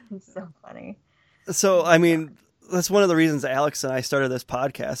 It's so funny. So, I mean, that's one of the reasons Alex and I started this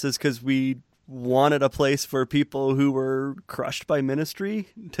podcast, is because we wanted a place for people who were crushed by ministry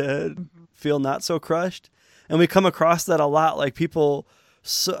to feel not so crushed. And we come across that a lot. Like, people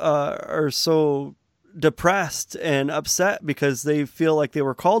are so depressed and upset because they feel like they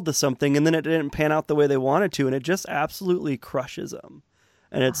were called to something and then it didn't pan out the way they wanted to. And it just absolutely crushes them.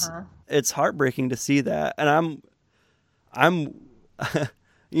 And it's heartbreaking to see that. And I'm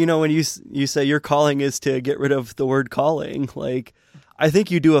when you say your calling is to get rid of the word calling, like, I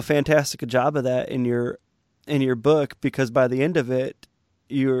think you do a fantastic job of that in your book, because by the end of it,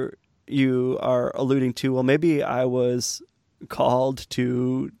 you are alluding to, well, maybe I was called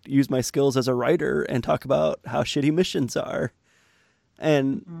to use my skills as a writer and talk about how shitty missions are.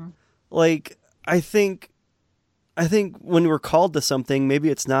 And like, I think when we're called to something, maybe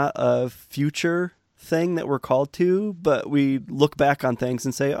it's not a future thing that we're called to, but we look back on things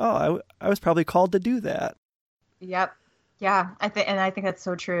and say, oh, I was probably called to do that. Yep. Yeah. I think that's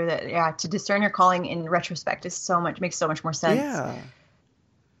so true, that, to discern your calling in retrospect makes so much more sense. Yeah.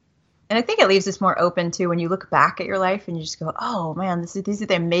 And I think it leaves us more open to when you look back at your life and you just go, oh man, these are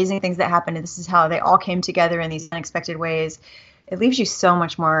the amazing things that happened. And this is how they all came together in these unexpected ways. It leaves you so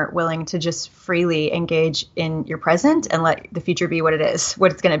much more willing to just freely engage in your present and let the future be what it is,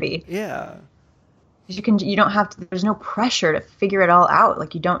 what it's going to be. Yeah. You don't have to, there's no pressure to figure it all out.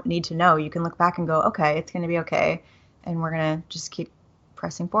 Like, you don't need to know. You can look back and go, okay, it's going to be okay. And we're going to just keep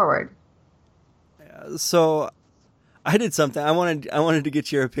pressing forward. Yeah, so I did something. I wanted to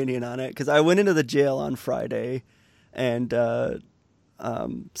get your opinion on it, because I went into the jail on Friday and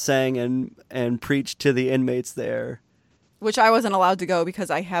sang and preached to the inmates there. Which I wasn't allowed to go because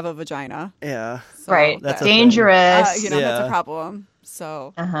I have a vagina. Yeah. So right. That's dangerous. That's a problem.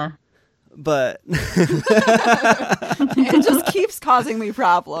 So. But it just keeps causing me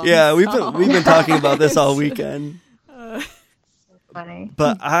problems. Yeah, we've been talking about this all weekend. Funny.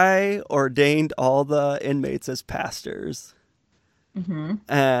 But I ordained all the inmates as pastors.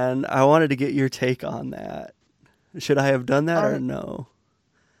 And I wanted to get your take on that. Should I have done that or no?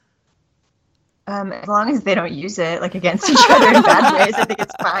 As long as they don't use it like against each other in bad ways, I think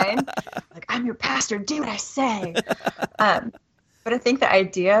it's fine. Like, I'm your pastor, do what I say. But I think the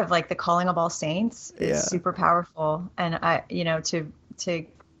idea of like the calling of all saints is super powerful. And to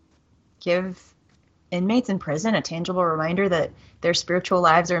give inmates in prison a tangible reminder that their spiritual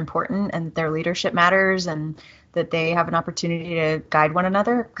lives are important and that their leadership matters and that they have an opportunity to guide one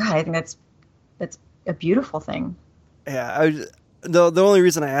another. God, I think that's a beautiful thing. Yeah. The only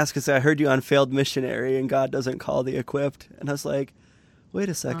reason I ask is I heard you on Failed Missionary and God Doesn't Call the Equipped. And I was like, Wait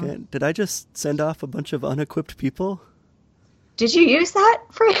a second. Did I just send off a bunch of unequipped people? Did you use that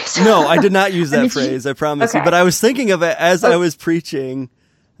phrase? No, I did not use I that mean, phrase. I promise you. Okay. But I was thinking of it as I was preaching.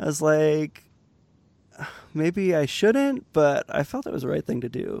 I was like, maybe I shouldn't, but I felt it was the right thing to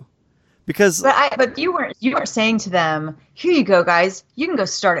do. Because But you weren't saying to them, "Here you go, guys. You can go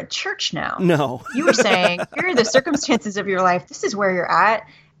start a church now." no. You were saying, "Here are the circumstances of your life. This is where you're at,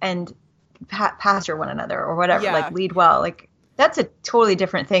 and pastor one another or whatever. Yeah. Like lead well." Like that's a totally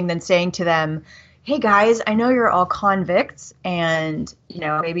different thing than saying to them, "Hey guys, I know you're all convicts, and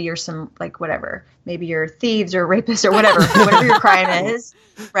maybe you're some like whatever. Maybe you're thieves or rapists or whatever, whatever your crime is,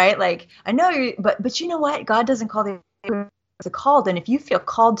 right? Like I know you, but you know what? God doesn't call the called, and if you feel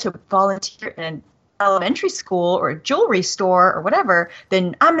called to volunteer in an elementary school or a jewelry store or whatever,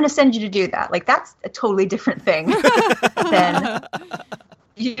 then I'm going to send you to do that." Like that's a totally different thing than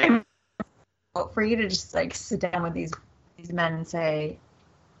for you to just like sit down with these men and say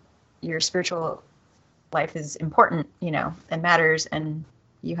your spiritual life is important, and matters, and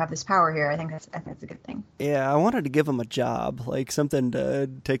you have this power here. I think that's a good thing. Yeah, I wanted to give them a job, like something to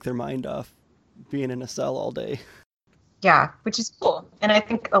take their mind off being in a cell all day. Yeah, which is cool. And I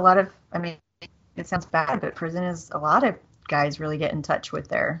think it sounds bad, but prison is a lot of guys really get in touch with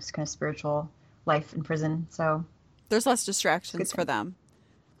their kind of spiritual life in prison. So There's less distractions for them.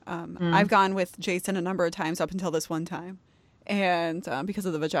 I've gone with Jason a number of times up until this one time, and because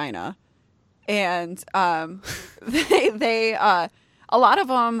of the vagina. And they a lot of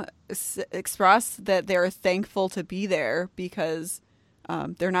them express that they're thankful to be there because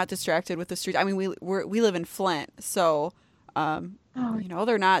they're not distracted with the street. I mean, we live in Flint, so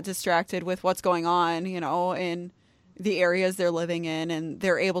they're not distracted with what's going on, in the areas they're living in, and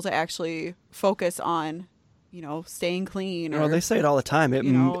they're able to actually focus on, staying clean. Or, they say it all the time.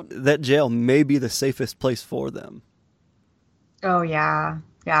 That jail may be the safest place for them. Oh yeah,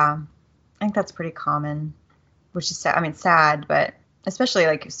 yeah. I think that's pretty common, which is sad. I mean, sad, but especially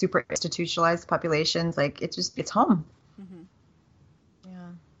like super institutionalized populations, like it's home. Mm-hmm. Yeah,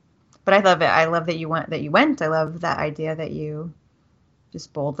 but I love it. I love that you went. I love that idea that you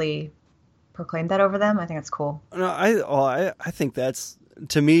just boldly proclaimed that over them. I think that's cool. No, I think that's,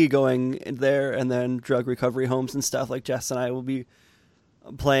 to me, going there and then drug recovery homes and stuff. Like Jess and I will be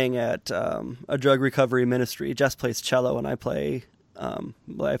playing at a drug recovery ministry. Jess plays cello and I play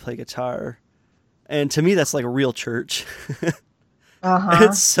guitar. And to me, that's like a real church. Uh-huh.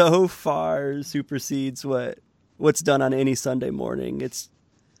 It so far supersedes what's done on any Sunday morning. It's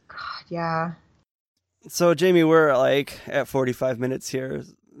God, yeah. So, Jamie, we're like at 45 minutes here,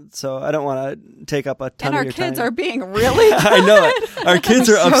 so I don't want to take up a ton of your time. And our kids are being really good. I know it. Our kids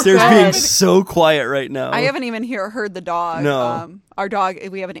are upstairs being so quiet right now. I haven't even heard the dog. No. Our dog,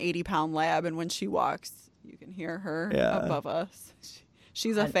 we have an 80-pound lab, and when she walks, you can hear her above us.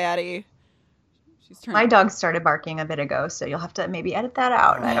 She's a fatty. My dog started barking a bit ago, so you'll have to maybe edit that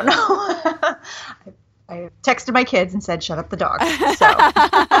out. I don't know. I texted my kids and said, "Shut up the dog." So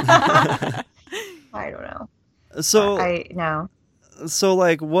I don't know. So I know. So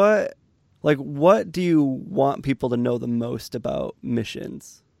what do you want people to know the most about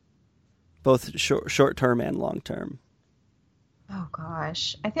missions, both short term and long term? Oh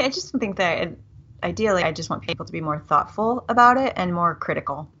gosh, I just think that ideally, I just want people to be more thoughtful about it and more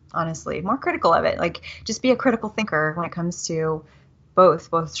critical. Honestly, more critical of it. Like, just be a critical thinker when it comes to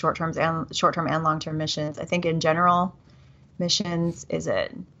both short-term and long-term missions. I think in general, missions is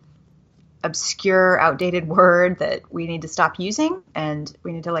an obscure, outdated word that we need to stop using, and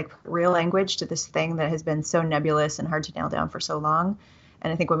we need to put real language to this thing that has been so nebulous and hard to nail down for so long.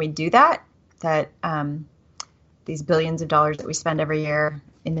 And I think when we do that these billions of dollars that we spend every year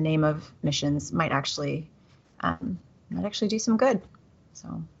in the name of missions might actually do some good.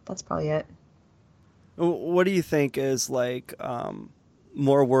 So that's probably it. What do you think is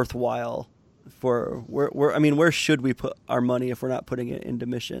more worthwhile for where should we put our money if we're not putting it into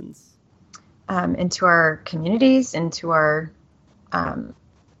missions? Into our communities, into our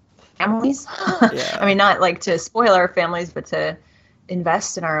families. Yeah. I mean, not to spoil our families, but to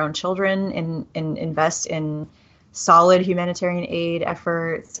invest in our own children and invest in solid humanitarian aid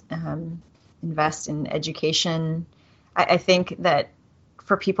efforts, invest in education. I think that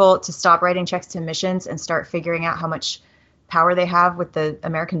for people to stop writing checks to missions and start figuring out how much power they have with the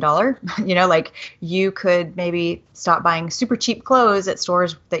American dollar, you could maybe stop buying super cheap clothes at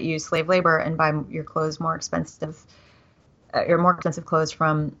stores that use slave labor and buy your clothes more expensive clothes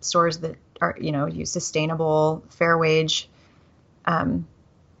from stores that are, use sustainable, fair wage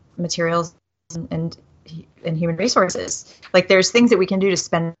materials and human resources. There's things that we can do to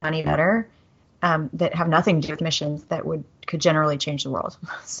spend money better that have nothing to do with missions that could generally change the world.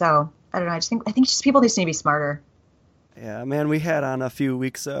 So I don't know. I think just people just need to be smarter. Yeah, man, we had on a few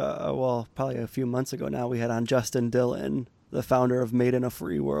weeks, probably a few months ago now, we had on Justin Dillon, the founder of Made in a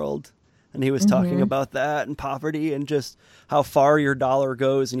Free World. And he was talking about that and poverty and just how far your dollar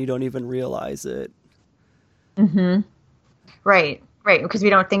goes and you don't even realize it. Mm-hmm. Right. Because we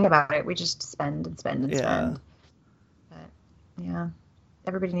don't think about it. We just spend and spend and spend. But yeah,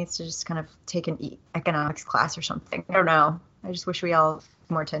 everybody needs to just kind of take an economics class or something. I don't know. I just wish we all had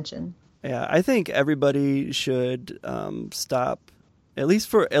more attention. Yeah, I think everybody should stop at least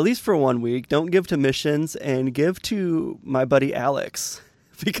for 1 week. Don't give to missions and give to my buddy Alex,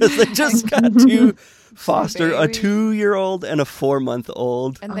 because they just got to foster a 2-year-old and a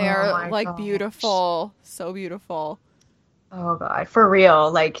 4-month-old, and they are like gosh. Beautiful, so beautiful. Oh God, for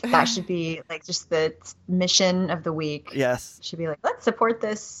real! Like that should be like just the mission of the week. Yes, should be like, let's support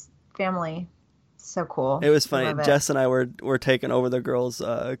this family. So cool. It was funny. Jess and I were taking over the girls'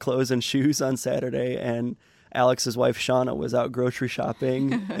 clothes and shoes on Saturday, and Alex's wife Shauna was out grocery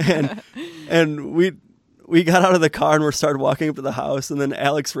shopping, and we got out of the car and we started walking up to the house, and then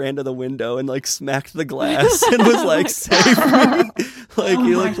Alex ran to the window and like smacked the glass and was like, "Save me!" Like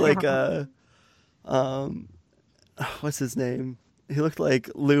he looked like what's his name? He looked like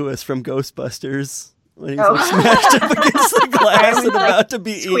Lewis from Ghostbusters. When he's like smashed up against the glass and about to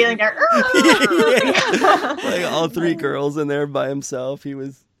be eaten. Like all 3 girls in there by himself. He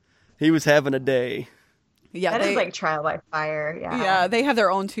was having a day. Yeah, that is like trial by fire. Yeah, they have their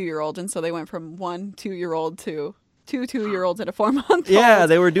own 2-year-old, and so they went from 1 2-year-old to 2 2-year-olds and a 4-month-old. Yeah,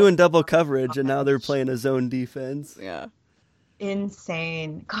 they were doing double coverage, and now they're playing a zone defense. Yeah.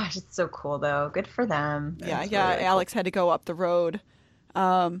 Insane. Gosh, it's so cool though. Good for them. Yeah. Really Alex had to go up the road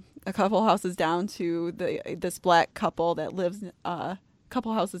a couple houses down to this black couple that lives a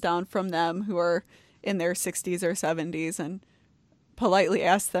couple houses down from them, who are in their 60s or 70s, and politely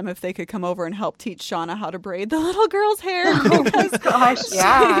asked them if they could come over and help teach Shauna how to braid the little girl's hair. Oh my gosh,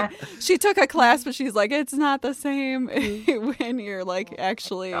 yeah. She took a class, but she's like, it's not the same when you're like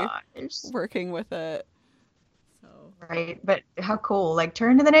actually working with it. Right, but how cool! Like,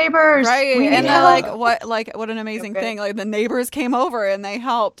 turn to the neighbors, right? And they're like, what an amazing thing! Like, the neighbors came over and they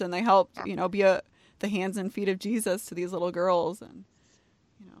helped, you know, be the hands and feet of Jesus to these little girls, and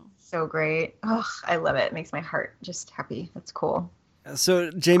you know, so great. Oh, I love it. It makes my heart just happy. That's cool.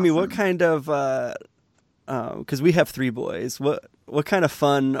 So, Jamie, what kind of? Because we have 3 boys. What kind of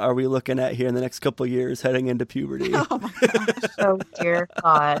fun are we looking at here in the next couple of years heading into puberty? Oh my gosh. Oh dear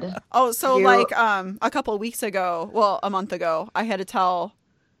God. Oh, so a couple of weeks ago, well, a month ago, I had to tell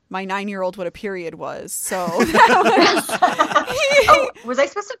my 9-year-old what a period was. So was I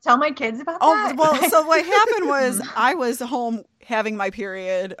supposed to tell my kids about that? Oh, well, so what happened was I was home having my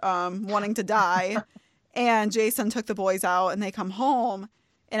period, wanting to die, and Jason took the boys out, and they come home,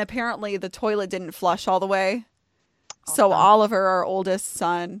 and apparently the toilet didn't flush all the way. So Oliver, our oldest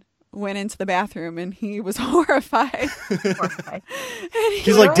son, went into the bathroom, and he was horrified.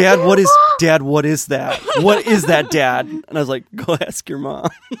 He's like, Dad, what is that? What is that, Dad? And I was like, go ask your mom.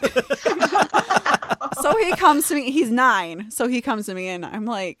 So he comes to me. He's 9. So he comes to me, and I'm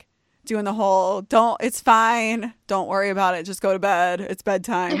like doing the whole, it's fine. Don't worry about it. Just go to bed. It's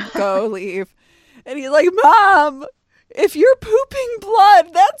bedtime. Go, leave. And he's like, Mom, if you're pooping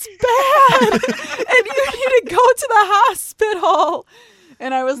blood, that's bad. And you need to go to the hospital.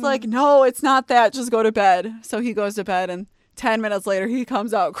 And I was like, no, it's not that. Just go to bed. So he goes to bed, and 10 minutes later, he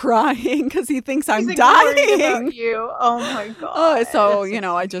comes out crying because he thinks I'm dying. About you. Oh my God. So, you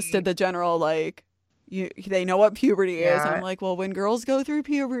know, I just did the general, like, they know what puberty is. I'm like, well, when girls go through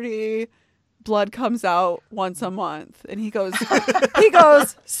puberty, blood comes out once a month. And he goes,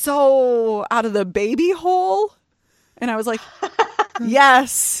 so out of the baby hole? And I was like,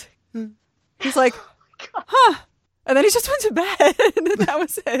 yes. He's like, huh. And then he just went to bed, and that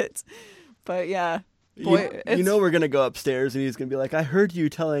was it. But yeah. Boy, you know we're going to go upstairs, and he's going to be like, I heard you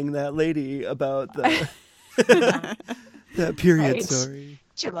telling that lady about the that period story.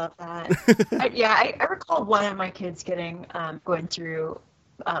 You love that. I recall one of my kids going through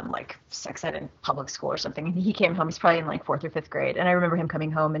like sex ed in public school or something. And he came home, he's probably in like 4th or 5th grade. And I remember him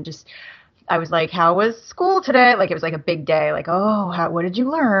coming home and I was like, how was school today? Like, it was like a big day. Like, what did you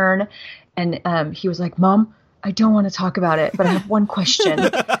learn? And he was like, Mom, I don't want to talk about it, but I have one question.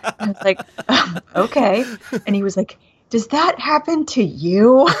 And I was like, okay. And he was like, does that happen to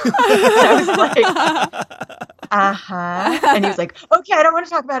you? And I was like, uh-huh. And he was like, okay, I don't want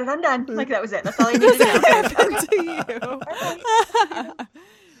to talk about it. I'm done. Like, that was it. That's all I needed to know. To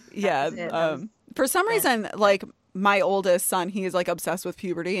you. Yeah. For some reason, like, my oldest son, he is like obsessed with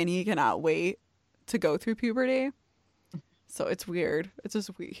puberty, and he cannot wait to go through puberty. So it's weird. It's just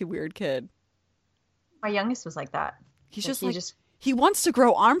a weird kid. My youngest was like that. He's Like, just he wants to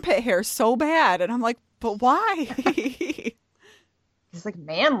grow armpit hair so bad, and I'm like, but why? He's like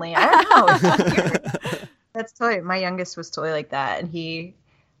manly. I don't know. It's so weird. That's totally. My youngest was totally like that, and he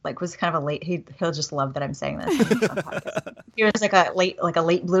like was kind of a late. He'll just love that I'm saying this. On the podcast. He was like a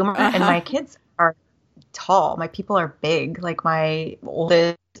late bloomer, and my kids are tall. My people are big. Like my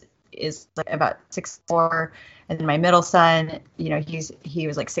oldest is like about 6'4", and then my middle son, you know, he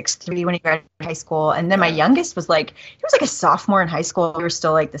was like 6'3" when he graduated high school, and then my youngest was like a sophomore in high school. We were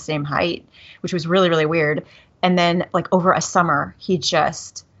still like the same height, which was really, really weird. And then like over a summer, he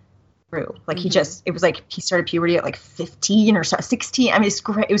just grew. Like it was like he started puberty at like 15 or 16. I mean,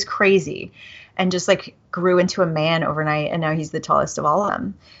 it was crazy, and just like grew into a man overnight. And now he's the tallest of all of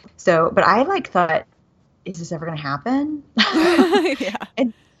them. So, but I like thought, is this ever going to happen? Yeah.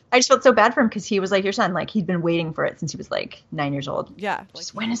 And I just felt so bad for him because he was like your son. Like he'd been waiting for it since he was like 9 years old. Yeah.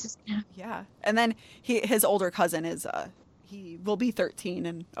 Just, when is this going to happen? Yeah. And then his older cousin is, he will be 13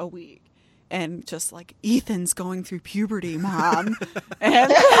 in a week. And just like, Ethan's going through puberty, Mom.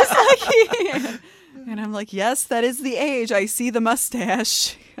 And I'm like, yes, that is the age. I see the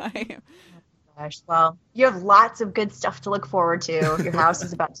mustache. Gosh, well, you have lots of good stuff to look forward to. Your house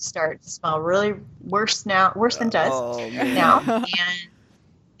is about to start to smell really worse than dust now.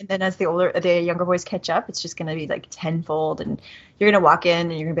 And then as the younger boys catch up, it's just going to be like tenfold. And you're going to walk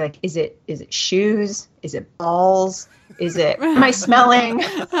in and you're going to be like, is it shoes? Is it balls? Am I smelling?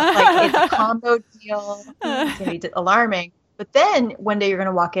 Like it's a combo deal. It's going to be alarming. But then one day you're going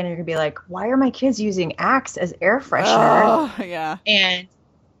to walk in and you're going to be like, why are my kids using Axe as air freshener? Oh, yeah. And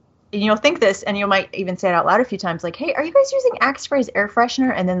you'll think this, and you might even say it out loud a few times, like, hey, are you guys using Axe spray as air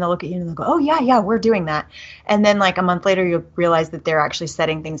freshener? And then they'll look at you and they'll go, oh, yeah, we're doing that. And then like a month later, you'll realize that they're actually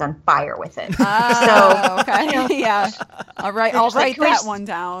setting things on fire with it. Oh, okay. You know, Yeah. All right. I'll write like, that one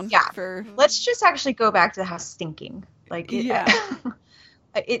down. Yeah. Let's just actually go back to the house stinking. Like,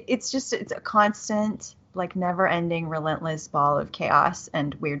 it's a constant, like, never-ending, relentless ball of chaos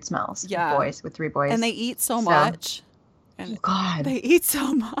and weird smells. Yeah. With 3 boys. And they eat so much. And God. They eat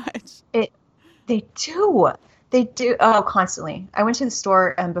so much. They do. Oh, constantly. I went to the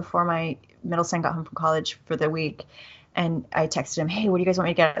store before my middle son got home from college for the week, and I texted him, hey, what do you guys want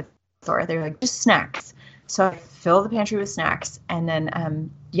me to get at the store? They were like, just snacks. So I filled the pantry with snacks, and then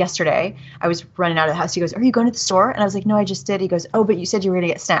yesterday I was running out of the house. He goes, are you going to the store? And I was like, no, I just did. He goes, oh, but you said you were going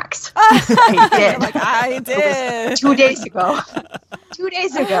to get snacks. I did. Like, I did. 2 days ago. 2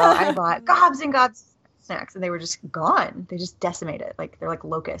 days ago, I bought gobs and gobs snacks, and they were just gone. They just decimated. Like they're like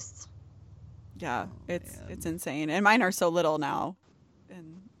locusts. Yeah, it's insane. And mine are so little now,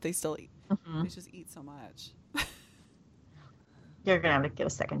 and they still eat. They just eat so much. You're gonna have to get a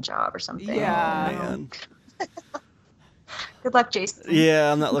second job or something. Yeah. Oh, man. Good luck, Jason.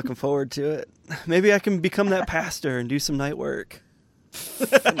 Yeah, I'm not looking forward to it. Maybe I can become that pastor and do some night work.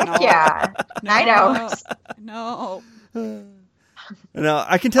 No. Yeah, night hours. No. No,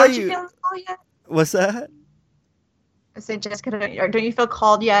 I can tell Aren't you you. feeling called yet? What's that? I said, Jessica, don't you feel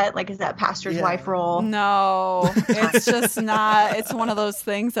called yet? Like, is that pastor's wife role? No, it's just not. It's one of those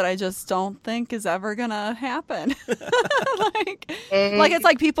things that I just don't think is ever gonna happen. like it's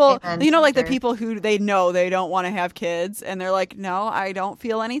like people, like the people who they know they don't want to have kids, and they're like, no, I don't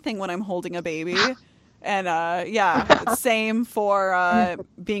feel anything when I'm holding a baby. And same for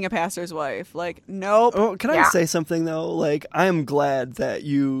being a pastor's wife. Like, nope. Oh, can I say something though? Like, I am glad that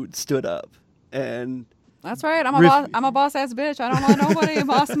you stood up and. That's right. I'm a boss ass bitch. I don't let nobody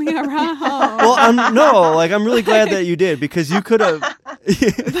boss me around. Well, I'm really glad that you did, because you could have.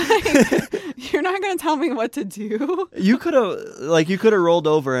 You're not gonna tell me what to do. You could have rolled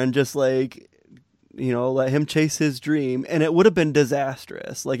over and just let him chase his dream, and it would have been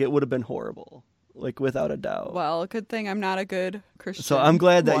disastrous. Like, it would have been horrible. Like, without a doubt. Well, good thing I'm not a good Christian. So I'm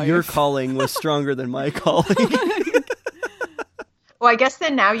glad that wife. your calling was stronger than my calling. Well, I guess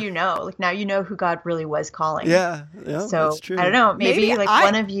then now you know. Like, now you know who God really was calling. Yeah, so that's true. I don't know. Maybe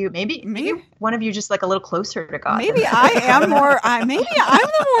one of you, maybe one of you just like a little closer to God. Maybe I am more. Maybe I'm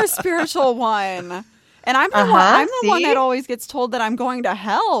the more spiritual one, and I'm the one that always gets told that I'm going to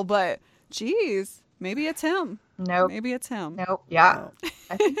hell. But geez, maybe it's him. Nope. Maybe it's him. Nope. Yeah. No.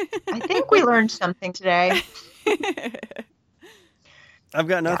 I think we learned something today. I've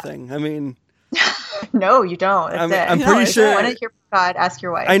got nothing. Yeah. I mean. No, you don't. I'm pretty sure. If you want to hear from God, ask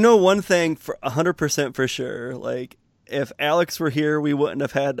your wife. I know one thing for 100% for sure. Like, if Alex were here, we wouldn't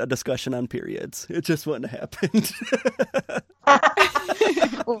have had a discussion on periods. It just wouldn't have happened.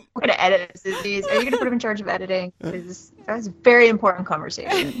 We're going to edit this Please, are you going to put him in charge of editing? Because that was a very important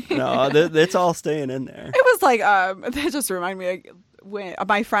conversation. No, it's all staying in there. It was like, that just reminded me, like, when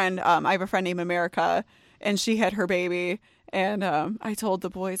my friend, I have a friend named America, and she had her baby, and I told the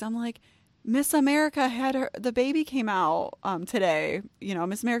boys, I'm like, Miss America had the baby came out today,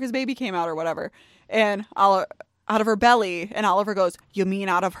 Miss America's baby came out or whatever, and out of her belly, and Oliver goes, you mean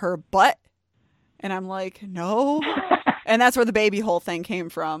out of her butt? And I'm like, no. And that's where the baby hole thing came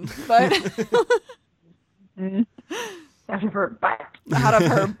from. But Out of her butt. Out of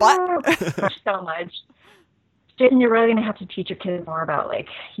her butt. So much. Jason, you're really going to have to teach your kids more about, like,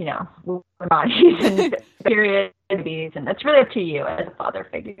 women bodies and period babies, and that's really up to you as a father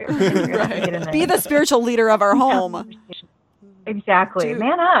figure. Right. Be the spiritual leader of our home. Exactly. Dude.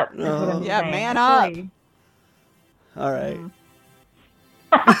 Man up. Yeah, man up. Really. All right.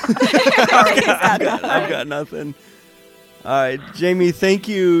 I've I've got nothing. All right, Jamie, thank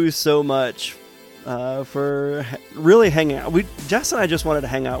you so much for really hanging out. Jess and I just wanted to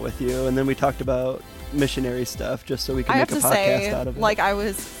hang out with you, and then we talked about missionary stuff just so we can make a podcast out of it. Like, I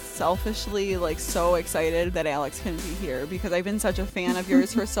was selfishly, like, so excited that Alex couldn't be here because I've been such a fan of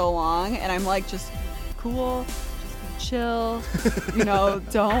yours for so long, and I'm like, just cool, just chill,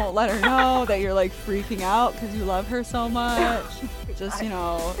 don't let her know that you're, like, freaking out because you love her so much. Just, It's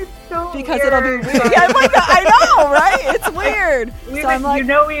so because weird. it'll be weird. Yeah, like, I know, right? It's weird. I'm like,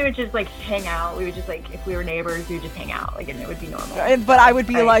 we would just, like, hang out. We would just, like, if we were neighbors, we would just hang out, like, and it would be normal. But I would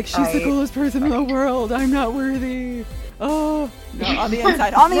be like, she's the coolest person in the world. I'm not worthy. Oh, no, on the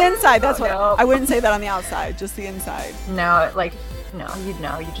inside. On the inside, that's what. No. I wouldn't say that on the outside, just the inside. No, like, no, you'd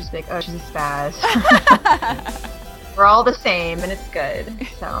know. You'd just be like, oh, she's a spaz. We're all the same, and it's good.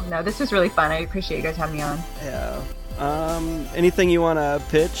 So, no, this was really fun. I appreciate you guys having me on. Yeah. Anything you want to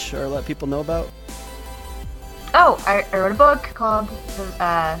pitch or let people know about? Oh, I wrote a book called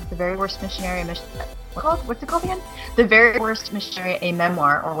The Very Worst Missionary. What's it called again? The Very Worst Missionary, a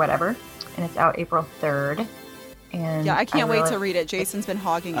Memoir or whatever. And it's out April 3rd. And Yeah, I can't wait to read it. Jason's been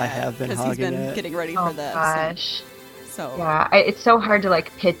hogging it. I have been because he's hogging been it. getting ready Oh for this. gosh. So Yeah, it's so hard to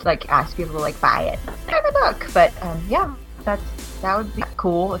ask people to buy it. Buy my book, but yeah, that would be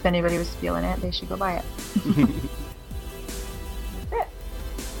cool. If anybody was feeling it, they should go buy it. That's it.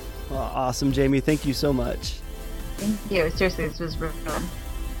 Well, awesome, Jamie. Thank you so much. Thank you. Seriously, this was really fun.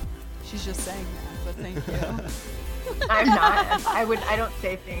 she's just saying that, but thank you. I'm not. I don't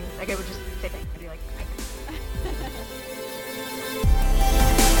say things. I would just say things. I'd be like,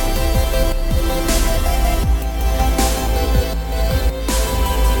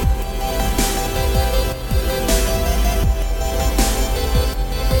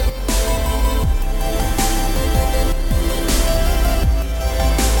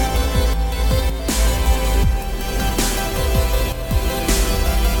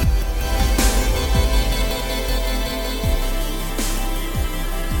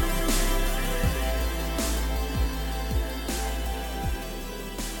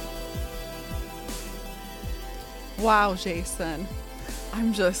 Wow, Jason.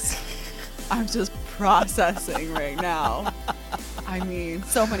 I'm just processing right now. I mean,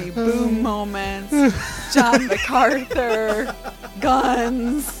 so many boom moments, John MacArthur,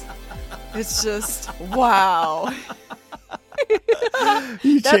 guns. It's just, wow.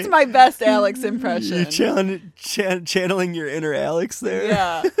 That's my best Alex impression. You channeling your inner Alex there.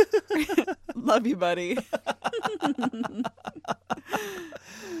 Yeah. Love you, buddy.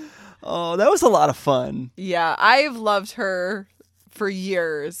 Oh, that was a lot of fun. Yeah, I've loved her for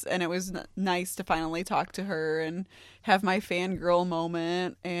years, and it was nice to finally talk to her and have my fangirl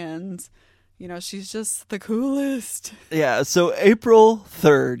moment, and she's just the coolest. Yeah, so April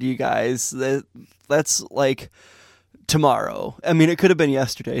 3rd, you guys, that's like tomorrow. I mean, it could have been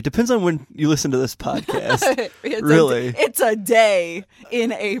yesterday. It depends on when you listen to this podcast. It's a day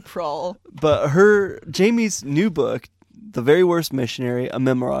in April. But Jamie's new book, The Very Worst Missionary, a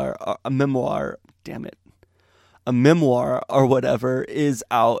memoir or whatever, is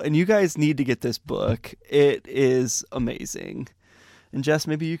out, and you guys need to get this book. It is amazing. And Jess,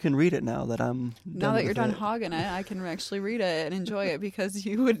 maybe you can read it now that I'm Now that you're done hogging it, I can actually read it and enjoy it, because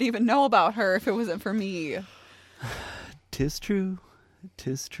you wouldn't even know about her if it wasn't for me. 'Tis true.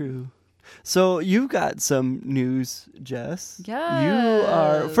 So you've got some news, Jess. Yes. You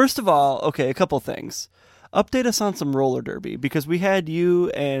are, first of all, okay, a couple things. Update us on some roller derby, because we had you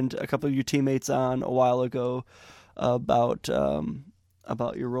and a couple of your teammates on a while ago about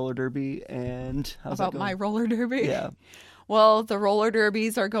your roller derby, and how's that About going? my roller derby? Yeah. Well, the roller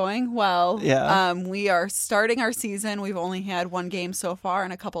derbies are going well. Yeah. We are starting our season. We've only had one game so far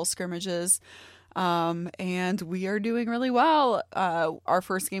and a couple scrimmages. And we are doing really well. Our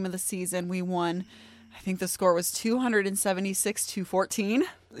first game of the season, we won. I think the score was 276-14.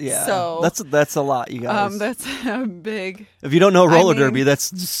 Yeah, so that's a lot, you guys. That's a big if you don't know roller derby,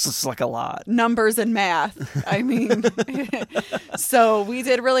 that's just like a lot. numbers and math. I mean, so we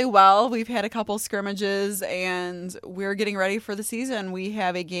did really well. We've had a couple scrimmages, and we're getting ready for the season. We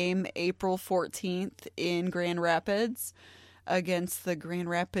have a game April 14th in Grand Rapids against the Grand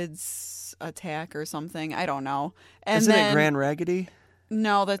Rapids Attack or something. I don't know. And Isn't then, it Grand Raggedy?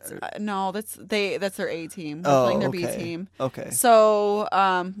 No, that's their A team. We're playing their B team. Okay. So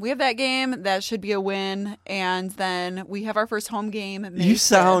we have that game. That should be a win. And then we have our first home game. May You 5th.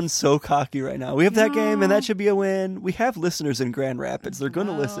 sound so cocky right now. We have that game, and that should be a win. We have listeners in Grand Rapids. They're going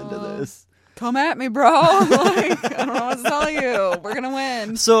to listen to this. Come at me, bro. Like, I don't know what to tell you. We're going to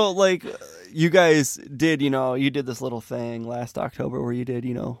win. So, like, you guys did, you did this little thing last October where you did,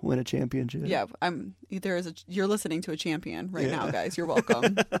 win a championship. Yeah, you're listening to a champion right now, guys. You're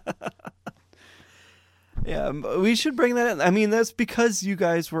welcome. Yeah, we should bring that in. I mean, that's because you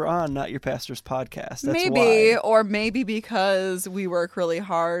guys were on Not Your Pastor's podcast. That's Maybe, why. or maybe because we work really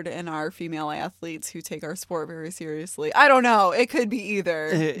hard and are female athletes who take our sport very seriously. I don't know. It could be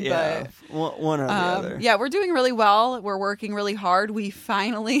either. Yeah, one or the other. Yeah, we're doing really well. We're working really hard. We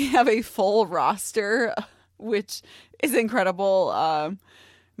finally have a full roster, which is incredible.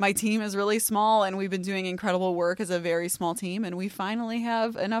 My team is really small, and we've been doing incredible work as a very small team, and we finally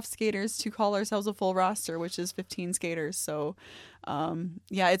have enough skaters to call ourselves a full roster, which is 15 skaters. So,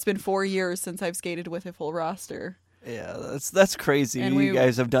 it's been 4 years since I've skated with a full roster. Yeah, that's crazy. And you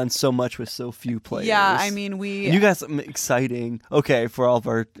guys have done so much with so few players. Yeah, I mean, And you got something exciting. Okay, for all of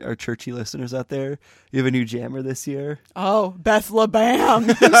our churchy listeners out there, you have a new jammer this year. Oh, Beth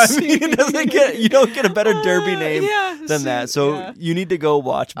LaBam. I mean, you don't get a better derby name than that. So you need to go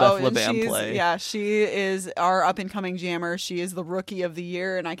watch Beth LaBam play. Yeah, she is our up-and-coming jammer. She is the rookie of the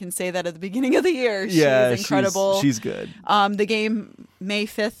year, and I can say that at the beginning of the year. She is incredible. She's good. The game May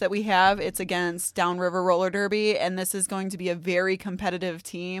 5th that we have, it's against Downriver Roller Derby, and this is going to be a very competitive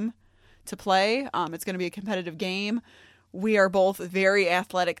team to play. It's going to be a competitive game. We are both very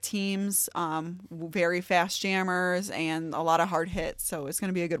athletic teams, very fast jammers, and a lot of hard hits, so it's going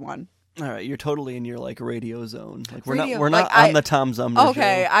to be a good one. All right, you're totally in your radio zone. Like we're Radio, not on the Tom Zumner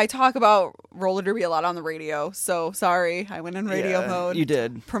Okay, show. I talk about roller derby a lot on the radio, so sorry, I went in radio mode. You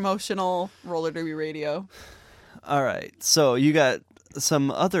did. Promotional roller derby radio. All right, so you got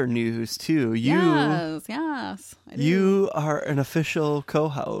some other news too. Yes, I do. You are an official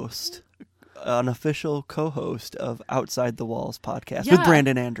co-host of Outside the Walls podcast with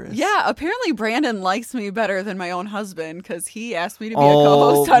Brandon Andrus. Yeah, apparently Brandon likes me better than my own husband because he asked me to be a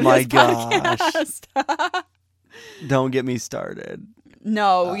co-host on his podcast. Don't get me started.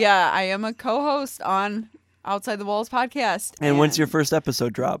 No, I am a co-host on Outside the Walls podcast. And when's your first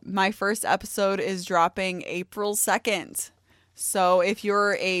episode drop? My first episode is dropping April 2nd. So if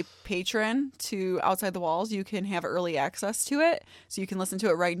you're a patron to Outside the Walls, you can have early access to it. So you can listen to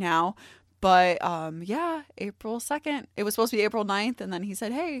it right now. But April 2nd. It was supposed to be April 9th. And then he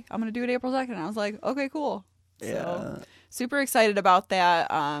said, hey, I'm going to do it April 2nd. And I was like, okay, cool. Yeah. So, super excited about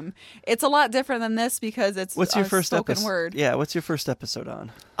that. It's a lot different than this because it's what's your first spoken word. Yeah, what's your first episode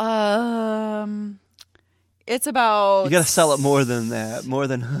on? It's about... You got to sell it more than that. More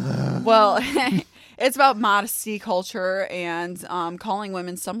than... Well... It's about modesty culture and calling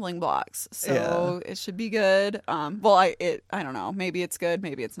women stumbling blocks. So it should be good. I don't know. Maybe it's good.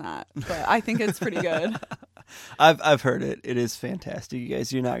 Maybe it's not. But I think it's pretty good. I've heard it. It is fantastic, you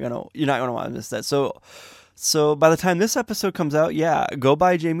guys. You're not gonna want to miss that. So by the time this episode comes out, go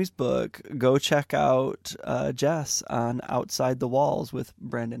buy Jamie's book. Go check out Jess on Outside the Walls with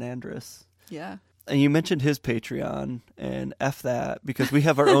Brandon Andrus. Yeah. And you mentioned his Patreon, and F that because we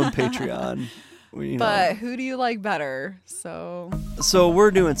have our own Patreon. But who do you like better? So we're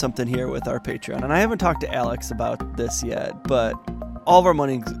doing something here with our Patreon, and I haven't talked to Alex about this yet, but all of our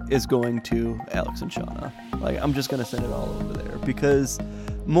money is going to Alex and Shauna. Like, I'm just going to send it all over there because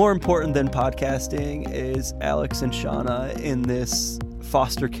more important than podcasting is Alex and Shauna in this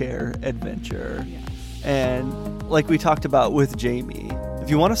foster care adventure. Yeah. And like we talked about with Jamie, if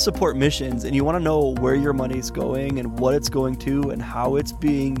you want to support missions and you want to know where your money's going and what it's going to and how it's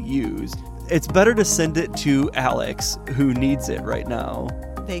being used, it's better to send it to Alex, who needs it right now.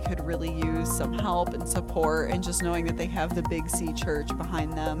 They could really use some help and support, and just knowing that they have the Big C Church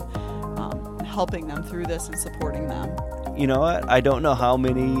behind them, helping them through this and supporting them. You know what? I don't know how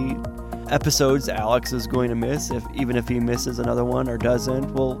many episodes Alex is going to miss, even if he misses another one or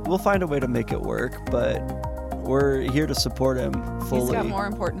doesn't. We'll find a way to make it work, but we're here to support him fully. He's got more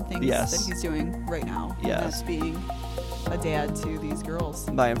important things Yes. that he's doing right now. Yes. And that's being a dad to these girls.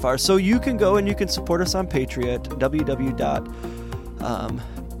 By and far. So you can go and you can support us on Patreon at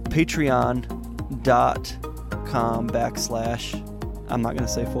patreon.com/ I'm not going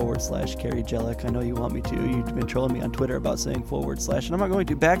to say / Carrie Jellick. I know you want me to. You've been trolling me on Twitter about saying / and I'm not going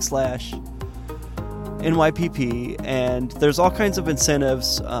to / NYPP. And there's all kinds of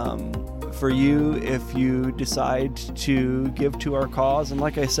incentives for you if you decide to give to our cause. And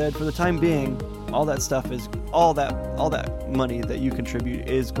like I said, for the time being, all that stuff is all that money that you contribute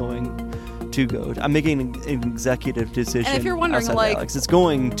is going to go. I'm making an executive decision. And if you're wondering, outside of like, Alex, it's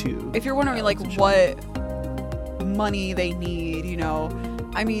going to. If you're wondering, like, what money they need, you know,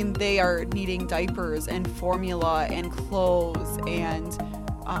 I mean, they are needing diapers and formula and clothes, and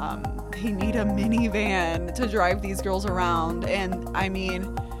they need a minivan to drive these girls around. And I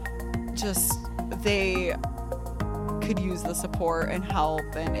mean, just they could use the support and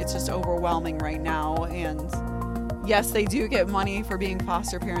help, and it's just overwhelming right now. And yes, they do get money for being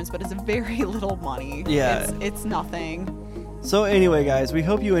foster parents, but it's very little money. Yeah. It's nothing. So anyway, guys, we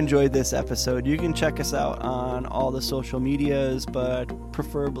hope you enjoyed this episode. You can check us out on all the social medias, but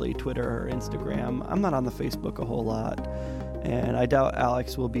preferably Twitter or Instagram. I'm not on the Facebook a whole lot, and I doubt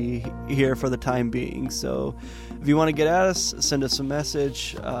Alex will be here for the time being. So if you want to get at us, send us a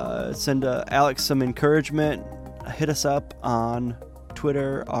message, send Alex some encouragement, hit us up on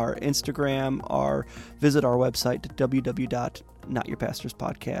Twitter, our Instagram, or visit our website at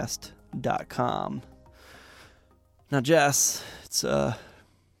www.notyourpastorspodcast.com. Now, Jess, it's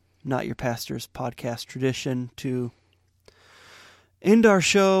Not Your Pastor's podcast tradition to end our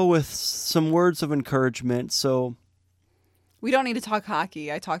show with some words of encouragement. So We don't need to talk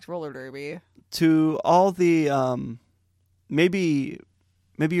hockey. I talked roller derby. to all the maybe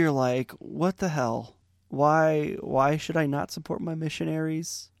you're like, what the hell? Why should I not support my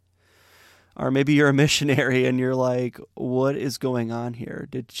missionaries? Or maybe you're a missionary and you're like, what is going on here?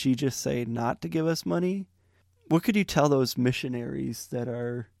 Did she just say not to give us money? What could you tell those missionaries that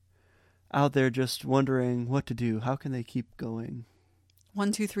are out there just wondering what to do? How can they keep going?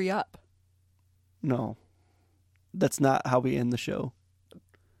 1, 2, 3 up. No, that's not how we end the show.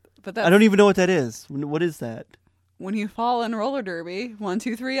 But that's I don't even know what that is. What is that? when you fall in roller derby. 1,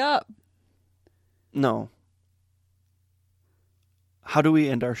 2, 3 up. No. How do we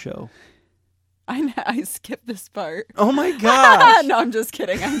end our show? I skipped this part. Oh my gosh. No, I'm just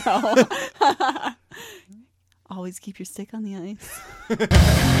kidding. I know. Always keep your stick on the ice.